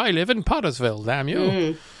I live. I live in Pottersville, damn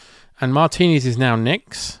you. And Martini's is now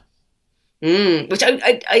Nick's. Which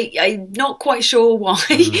I'm not quite sure why.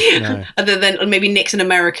 No. Other than maybe Nick's an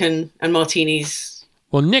American and Martini's...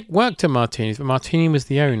 Well, Nick worked at Martini's, but Martini was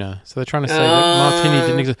the owner. So they're trying to say that Martini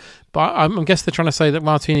didn't exist. But I guess they're trying to say that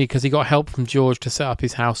Martini, because he got help from George to set up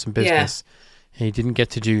his house and business, he didn't get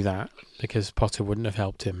to do that because Potter wouldn't have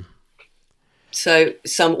helped him. So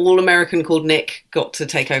some all-American called Nick got to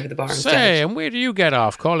take over the bar instead. Say, and where do you get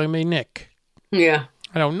off calling me Nick? Yeah.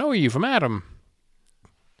 I don't know you from Adam.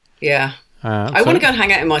 Yeah. I want to go and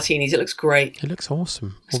hang out in Martini's. It looks great. It looks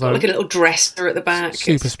awesome. It's got like a little dresser at the back.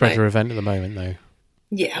 Super spreader event at the moment, though.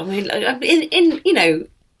 Yeah, I mean,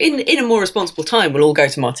 in a more responsible time, we'll all go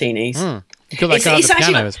to Martini's. You've got that guy at the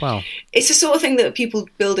piano as well. It's the sort of thing that people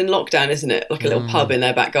build in lockdown, isn't it? Like a little pub in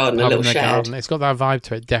their back garden, a little shed. Garden. It's got that vibe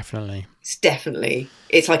to it, definitely.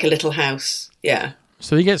 It's like a little house. Yeah.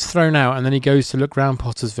 So he gets thrown out and then he goes to look round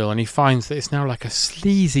Pottersville and he finds that it's now like a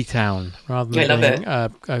sleazy town rather than being a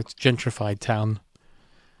gentrified town.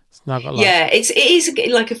 It's now got it is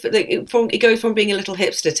like it goes from being a little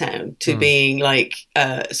hipster town to being like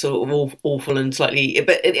sort of awful and slightly,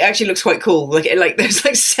 but it actually looks quite cool. Like there's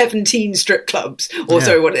like 17 strip clubs,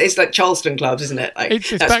 sorry, it's like Charleston clubs, isn't it? Like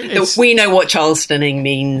we know what Charlestoning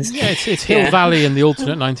means. Yeah, it's Hill Valley and the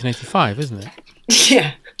alternate 1985, isn't it?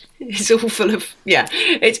 Yeah. It's all full of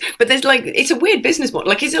but there's it's a weird business model.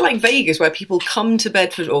 Like, is it like Vegas where people come to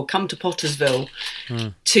Bedford or come to Pottersville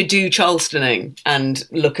to do Charlestoning and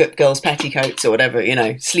look at girls' petticoats or whatever,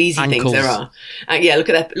 sleazy ankles. Things there are.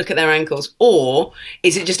 Look at their ankles. Or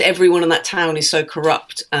is it just everyone in that town is so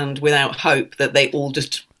corrupt and without hope that they all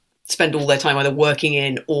just spend all their time either working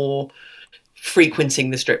in or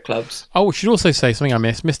frequenting the strip clubs? Oh, we should also say something I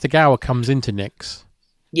missed. Mr. Gower comes into Nick's.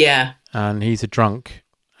 Yeah. And he's a drunk.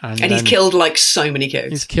 And he's killed so many kids.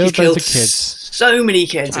 He's killed loads of kids. So many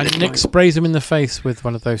kids. And Nick sprays him in the face with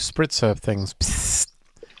one of those spritzer things. Psst.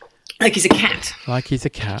 Like he's a cat. Like he's a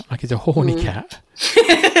cat. Like he's a horny cat.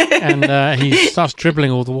 And he starts dribbling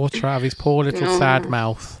all the water out of his poor little sad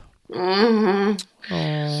mouth.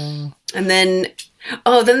 Mm-hmm. And then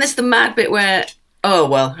there's the mad bit where... Oh,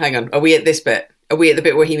 well, hang on. Are we at this bit? Are we at the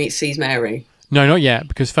bit where he sees Mary? No, not yet.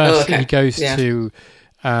 Because first he goes to...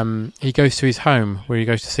 he goes to his home where he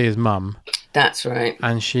goes to see his mum. That's right.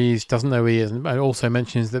 And she doesn't know who he is. And also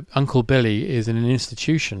mentions that Uncle Billy is in an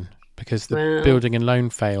institution because the building and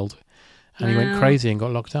loan failed. And he went crazy and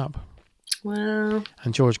got locked up. Well.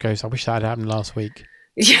 And George goes, I wish that had happened last week.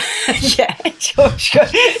 Yeah.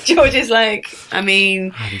 George is like, I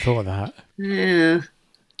mean... I hadn't thought of that. Yeah.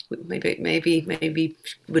 Maybe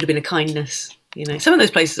would have been a kindness. You know, some of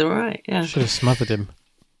those places are all right. Yeah. Should have smothered him.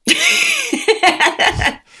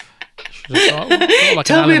 Like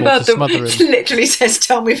tell me about the. smother him. It literally says,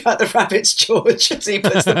 "Tell me about the rabbits, George," as he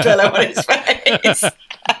puts the pillow on his face.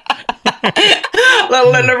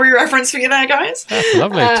 Little literary reference for you there, guys. That's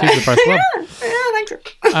lovely. Two for the price of one. Yeah, thank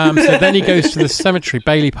you. So then he goes to the cemetery,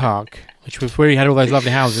 Bailey Park, which was where he had all those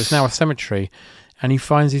lovely houses. It's now a cemetery. And he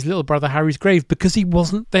finds his little brother Harry's grave because he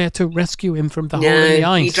wasn't there to rescue him from the hole in the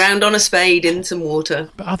ice. He drowned on a spade in some water.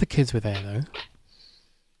 But other kids were there, though.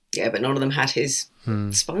 Yeah, but none of them had his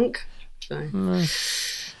spunk. So,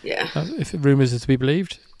 yeah. If rumours are to be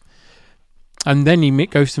believed. And then he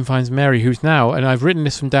goes and finds Mary, who's now, and I've written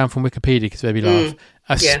this down from Wikipedia because it made me laugh,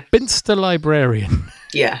 a spinster librarian.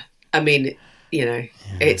 Yeah. I mean, you know,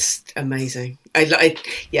 it's amazing.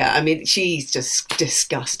 I mean, she's just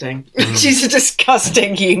disgusting. She's a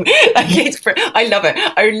disgusting human. I love it.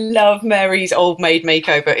 I love Mary's old maid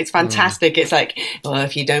makeover. It's fantastic. It's like, well,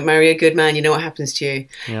 if you don't marry a good man, you know what happens to you.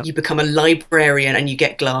 Yep. You become a librarian and you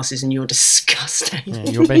get glasses and you're disgusting. Yeah,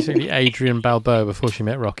 you're basically Adrian Balboa before she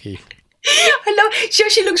met Rocky. I love. She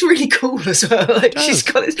actually looks really cool as well. Like she's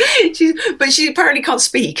got this. But she apparently can't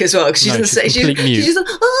speak as well because she doesn't say. She's just like,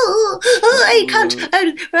 I can't.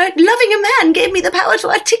 Loving a man gave me the power to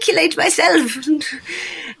articulate myself.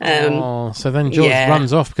 So then George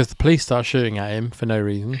runs off because the police start shooting at him for no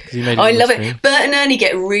reason because he made. I love it. Bert and Ernie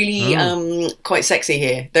get really quite sexy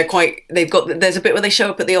here. There's a bit where they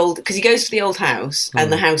show up at the old because he goes to the old house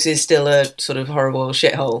and the house is still a sort of horrible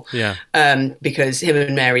shithole. Yeah. Because him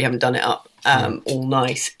and Mary haven't done it up all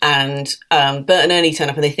nice, and Bert and Ernie turn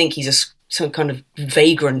up and they think he's some kind of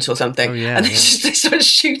vagrant or something, and they start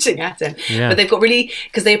shooting at him. Yeah. But they've got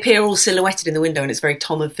because they appear all silhouetted in the window, and it's very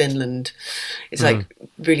Tom of Finland. It's like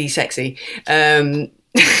really sexy. Google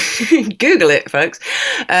it, folks.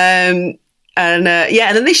 And then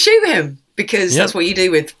they shoot him because that's what you do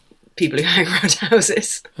with people who hang around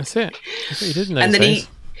houses. That's it. That's what you did in those and then days.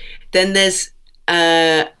 Then there's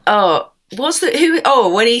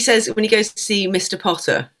when he goes to see Mr.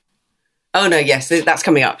 Potter. Oh no, yes, that's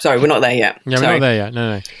coming up. Sorry, we're not there yet. Yeah, we're not there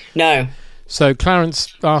yet. No. So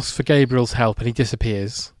Clarence asks for Gabriel's help and he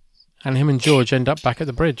disappears. And him and George end up back at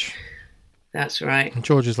the bridge. That's right. And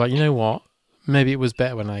George is like, you know what? Maybe it was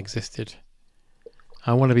better when I existed.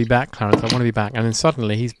 I want to be back, Clarence. I want to be back. And then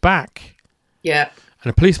suddenly he's back. Yeah.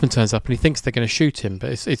 And a policeman turns up and he thinks they're going to shoot him.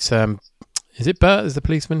 But it's is it Bert as the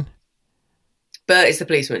policeman? Bert is the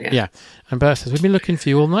policeman, yeah. Yeah. And Bert says, we've been looking for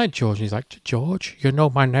you all night, George. And he's like, George, you know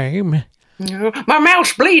my name? My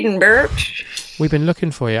mouth's bleeding, Bert. We've been looking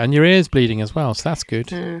for you. And your ear's bleeding as well, so that's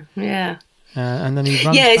good. Yeah. And then he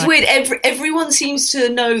runs it's back. weird. Everyone seems to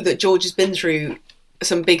know that George has been through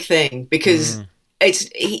some big thing because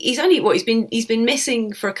he's been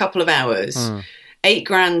missing for a couple of hours.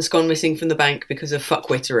 $8,000's gone missing from the bank because of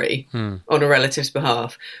fuckwittery on a relative's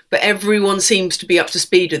behalf. But everyone seems to be up to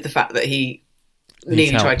speed with the fact that he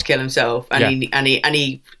nearly tried to kill himself, and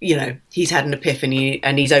he he's had an epiphany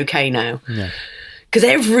and he's okay now. Yeah, because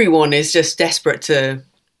everyone is just desperate to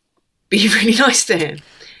be really nice to him.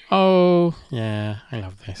 Oh, yeah, I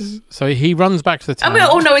love this. So he runs back to the town.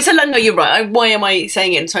 No, you're right. Why am I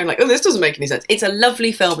saying it in tone like, this doesn't make any sense? It's a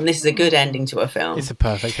lovely film, and this is a good ending to a film. It's a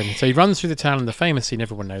perfect ending. So he runs through the town, and the famous scene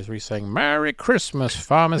everyone knows where he's saying, Merry Christmas,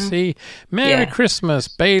 Pharmacy, Merry Christmas,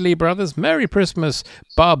 Bailey Brothers, Merry Christmas,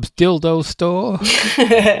 Bob's Dildo Store.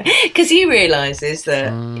 Because he realises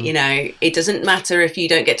that, it doesn't matter if you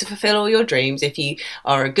don't get to fulfill all your dreams. If you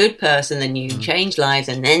are a good person, then you change lives,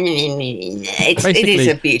 and then it is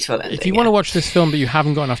a beautiful ending, if you want to watch this film but you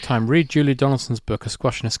haven't got enough time, read Julie Donaldson's book, A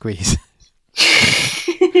Squash and a Squeeze.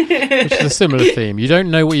 Which is a similar theme. You don't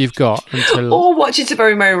know what you've got until... Or watch It's a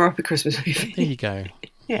Very Merry Muppet Christmas Movie. There you go.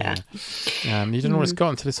 Yeah. You don't know what it's got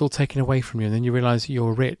until it's all taken away from you, and then you realise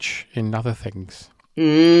you're rich in other things.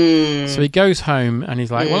 So he goes home and he's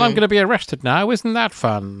like, well, I'm going to be arrested now. Isn't that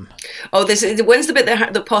fun? Oh, when's the bit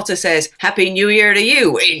that Potter says, Happy New Year to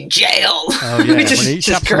you in jail? Oh, yeah. When he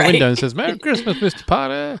taps on the window and says, Merry Christmas, Mr.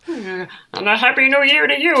 Potter. And a Happy New Year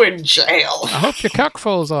to you in jail. I hope your cock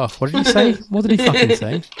falls off. What did he say? What did he fucking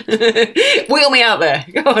say? Wheel me out there.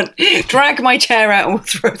 Go on. Drag my chair out and we'll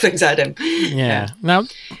throw things at him. Yeah. Now,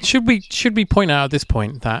 should we point out at this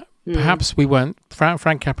point that perhaps we weren't...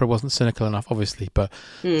 Frank Capra wasn't cynical enough, obviously, but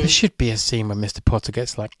there should be a scene where Mr. Potter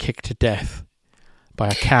gets, kicked to death by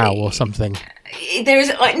a cow or something. There is...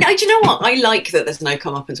 No, do you know what? I like that there's no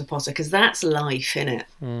comeuppance for Potter, because that's life, innit?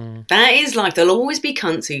 That is life. There'll always be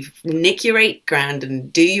cunts who nick your $8,000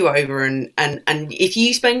 and do you over, and if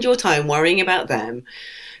you spend your time worrying about them,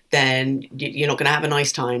 then you're not going to have a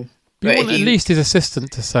nice time. But at least his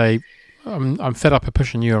assistant to say... I'm fed up of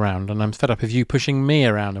pushing you around, and I'm fed up of you pushing me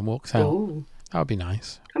around, and walks out. Ooh. That would be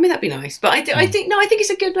nice. I mean, that'd be nice, but I think it's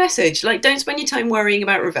a good message. Like, don't spend your time worrying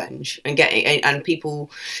about revenge and and people,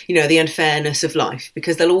 the unfairness of life,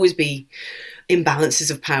 because there'll always be imbalances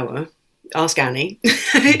of power. Ask Annie,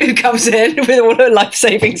 who comes in with all her life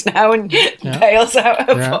savings now and bails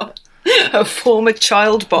out her former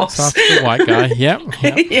child boss. That's the white guy. Yep.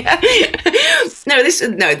 Yeah.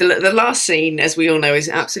 The last scene, as we all know, is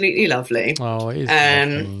absolutely lovely. Oh, it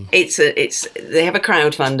is. They have a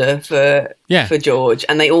crowdfunder for George,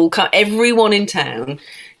 and they all everyone in town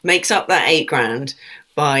makes up that $8,000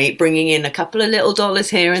 by bringing in a couple of little dollars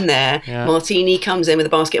here and there. Yeah. Martini comes in with a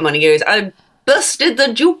basket of money. Goes, I busted the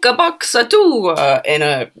jukebox too. And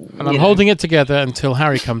I'm holding it together until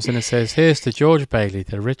Harry comes in and says, "Here's to George Bailey,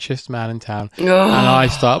 the richest man in town." And I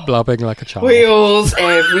start blubbing like a child.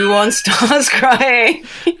 Everyone starts crying.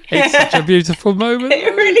 It's such a beautiful moment.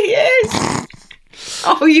 It really is.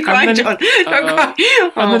 Oh, you cried, John. Don't cry.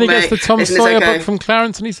 And then he gets the Tom Sawyer okay? book from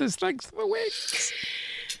Clarence, and he says, "Thanks for the wigs."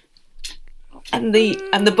 And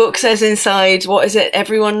the book says inside, what is it?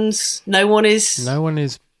 No one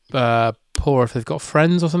is poor if they've got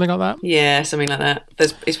friends or something like that. Yeah, something like that.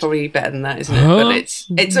 It's probably better than that, isn't it? But it's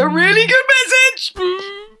a really good message.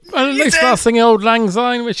 And they start singing Old Lang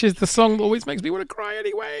Syne, which is the song that always makes me want to cry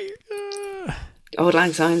anyway. Old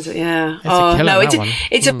Lang Syne's, yeah.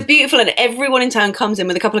 It's a beautiful, and everyone in town comes in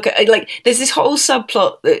with a couple of there's this whole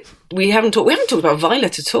subplot that we haven't talked about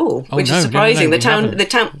Violet at all, which is surprising. The town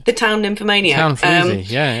nymphomaniac. Town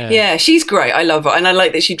floozy, yeah, she's great. I love her, and I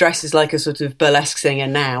like that she dresses like a sort of burlesque singer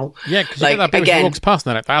now. Yeah, because you get that bit when she walks past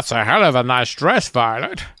and they're like, "That's a hell of a nice dress,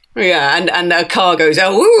 Violet." Yeah, and a car goes,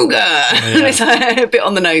 "Awooga!" Yeah. It's like a bit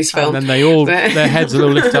on the nose film. And then their heads will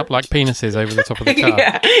all lift up like penises over the top of the car.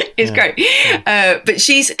 Yeah, it's great. But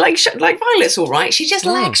she's like Violet's all right. She just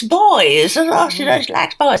likes boys. She just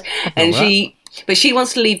likes boys. But she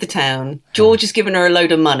wants to leave the town. George has given her a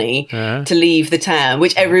load of money to leave the town,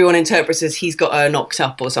 which everyone interprets as he's got her knocked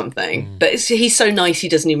up or something. But he's so nice he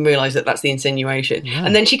doesn't even realise that that's the insinuation. Yeah.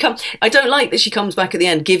 And then she comes. I don't like that she comes back at the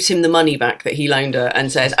end, gives him the money back that he loaned her, and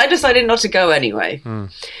says, "I decided not to go anyway."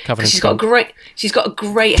 She's got a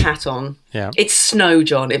great hat on. Yeah. It's snow,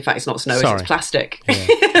 John. In fact, it's not snow. It's plastic. Yeah.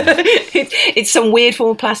 It's some weird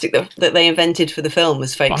form of plastic that they invented for the film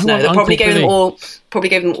as fake snow. That probably gave them all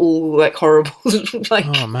like horrible.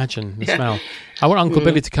 Imagine the smell. I want Uncle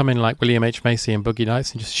Billy to come in like William H. Macy in Boogie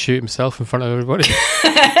Nights and just shoot himself in front of everybody.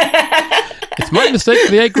 It's my mistake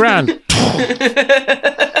for the $8,000.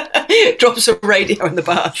 Drops a radio in the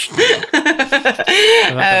bath.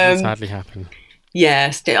 That doesn't sadly happen.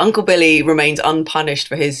 Yes, Uncle Billy remains unpunished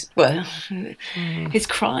for his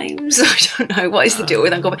crimes. I don't know. What is the deal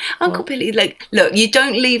with Uncle Billy? Uncle Billy, look, you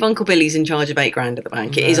don't leave Uncle Billy's in charge of $8,000 at the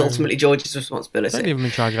bank. It is ultimately George's responsibility. Don't leave him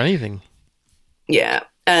in charge of anything. Yeah.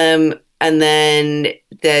 And then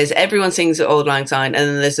everyone sings Old Lang Syne, and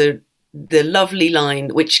then there's the lovely line,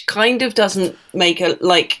 which kind of doesn't make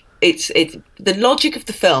the logic of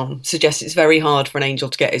the film suggests it's very hard for an angel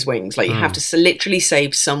to get his wings. Like, you have to literally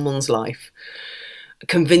save someone's life,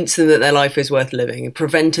 convince them that their life is worth living, and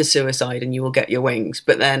prevent a suicide, and you will get your wings.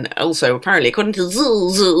 But then also, apparently, according to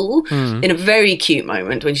Zul, in a very cute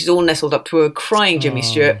moment when she's all nestled up to a crying Jimmy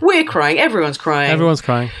Stewart, we're crying, everyone's crying.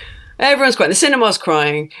 The cinema's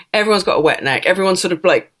crying. Everyone's got a wet neck. Everyone's sort of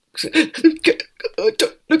like, don't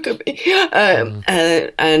look at me.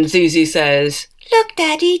 And Zuzu says, "Look,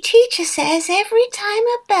 Daddy, teacher says every time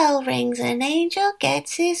a bell rings, an angel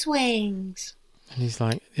gets his wings." And he's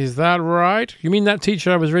like, "Is that right? You mean that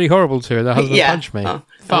teacher I was really horrible to? The husband punched me."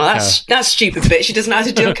 That's stupid bitch. She doesn't know how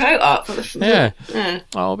to do a coat up. Yeah.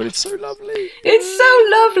 Oh, but it's so lovely. It's so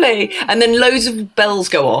lovely. And then loads of bells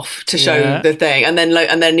go off to show the thing. And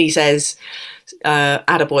then he says,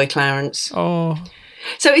 "Attaboy, Clarence." Oh.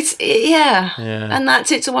 So it's and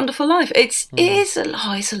that's It's a Wonderful Life. It's a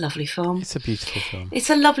lovely film. It's a beautiful film. It's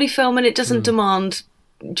a lovely film, and it doesn't demand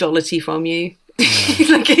jollity from you.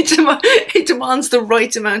 It demands the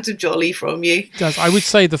right amount of jolly from you. It does. I would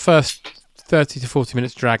say the first 30 to 40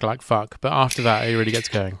 minutes drag like fuck, but after that it really gets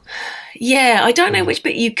going. Yeah, I don't know which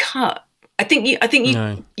bit you cut. I think you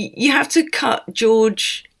have to cut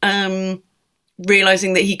George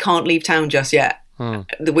realising that he can't leave town just yet.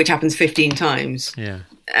 Which happens 15 times. Yeah.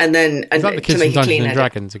 And then it's like the kids from Dungeons and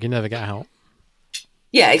Dragons, you can never get out.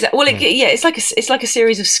 Yeah, exactly. Well, it's like a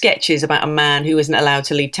series of sketches about a man who isn't allowed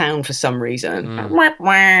to leave town for some reason.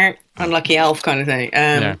 Unlucky elf kind of thing.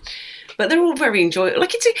 But they're all very enjoyable.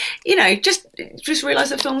 Like, it's just realise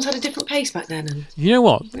that films had a different pace back then. And, you know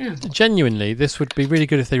what? Yeah. Genuinely, this would be really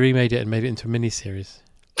good if they remade it and made it into a miniseries.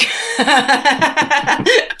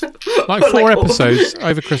 Like 4 episodes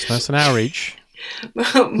over Christmas, an hour each.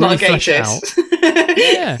 Really flesh it out.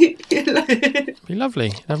 Yeah. Be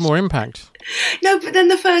lovely. Have more impact. No, but then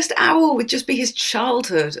the first hour would just be his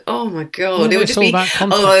childhood. Oh my God. Yeah, it would just be,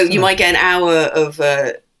 context, you might get an hour of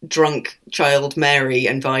drunk child Mary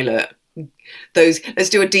and Violet. Let's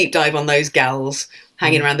do a deep dive on those gals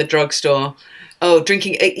hanging around the drugstore. Oh,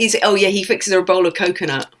 drinking. He fixes her a bowl of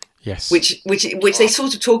coconut. Yes. Which they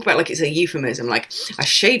sort of talk about like it's a euphemism, like, I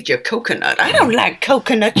shaved your coconut. I don't like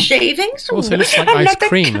coconut shavings. Also, it looks like ice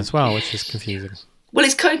cream as well, which is confusing. Well,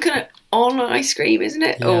 it's coconut on ice cream, isn't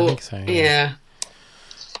it? Yeah, I think so. Yeah.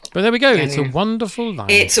 But there we go. It's a Wonderful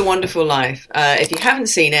Life. It's a Wonderful Life. If you haven't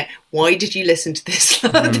seen it, why did you listen to this?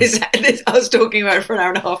 this I was talking about it for an hour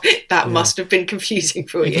and a half. That must have been confusing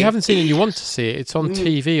for you. If you haven't seen it and you want to see it, it's on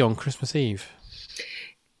TV on Christmas Eve.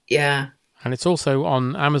 Yeah. And it's also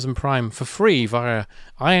on Amazon Prime for free via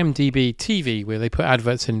IMDb TV, where they put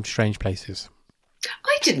adverts in strange places.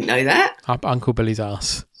 I didn't know that. Up Uncle Billy's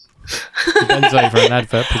arse. He bends over an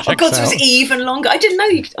advert projects out. Oh God, so it's even longer. I didn't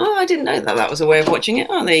know that was a way of watching it.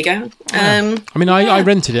 Oh, there you go. I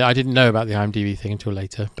rented it. I didn't know about the IMDb thing until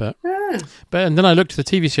later, and then I looked at the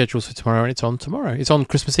TV schedules for tomorrow, and it's on tomorrow. It's on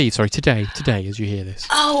Christmas Eve. Sorry, today, as you hear this.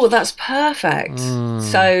 Oh, that's perfect.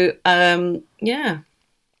 So, yeah.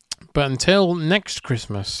 But until next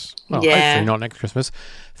Christmas, hopefully not next Christmas,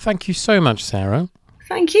 thank you so much, Sarah.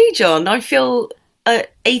 Thank you, John. I feel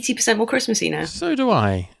 80% more Christmassy now. So do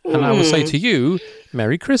I. And I will say to you,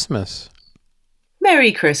 Merry Christmas.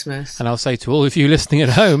 Merry Christmas. And I'll say to all of you listening at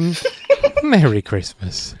home, Merry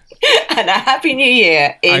Christmas. And a Happy New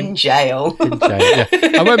Year in jail. Yeah.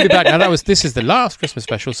 I won't be back now. This is the last Christmas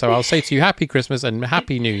special, so I'll say to you Happy Christmas and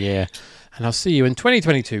Happy New Year. And I'll see you in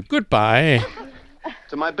 2022. Goodbye.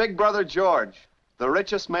 To my big brother George, the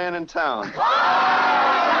richest man in town.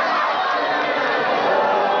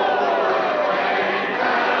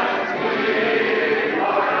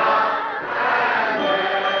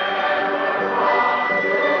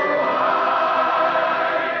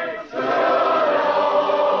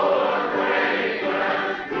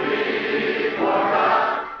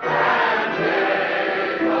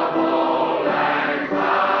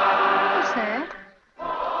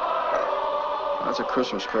 That's a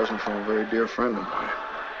Christmas present from a very dear friend of mine.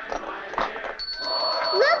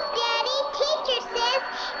 Look, Daddy, teacher says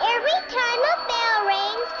every time a bell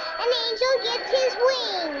rings, an angel gets his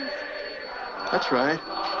wings. That's right.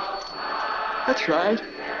 That's right.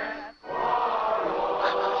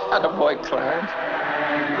 Attaboy, Clarence.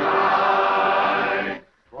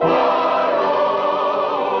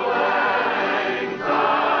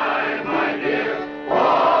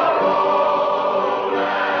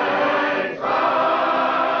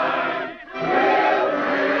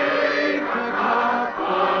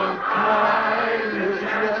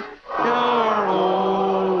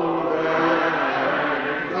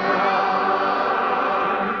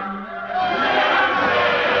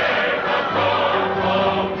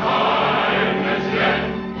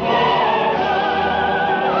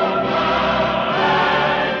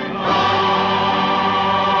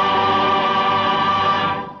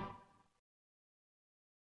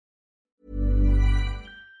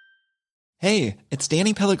 Hey, it's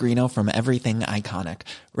Danny Pellegrino from Everything Iconic.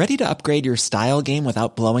 Ready to upgrade your style game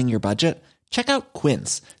without blowing your budget? Check out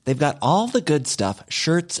Quince. They've got all the good stuff,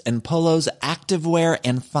 shirts and polos, activewear,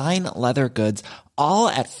 and fine leather goods, all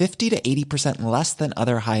at 50 to 80% less than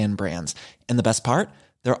other high-end brands. And the best part?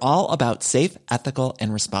 They're all about safe, ethical,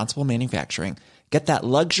 and responsible manufacturing. Get that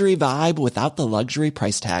luxury vibe without the luxury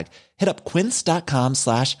price tag. Hit up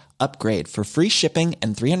quince.com/upgrade for free shipping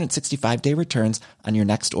and 365-day returns on your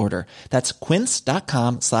next order. That's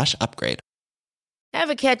quince.com/upgrade.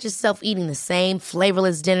 Ever catch yourself eating the same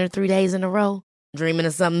flavorless dinner 3 days in a row? Dreaming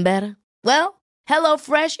of something better? Well,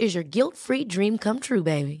 HelloFresh is your guilt-free dream come true,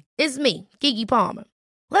 baby. It's me, Keke Palmer.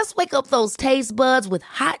 Let's wake up those taste buds with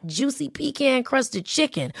hot, juicy pecan-crusted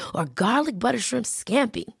chicken or garlic butter shrimp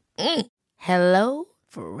scampi. Hello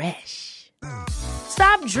Fresh.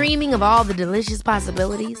 Stop dreaming of all the delicious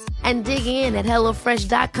possibilities and dig in at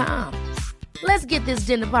HelloFresh.com. Let's get this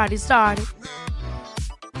dinner party started.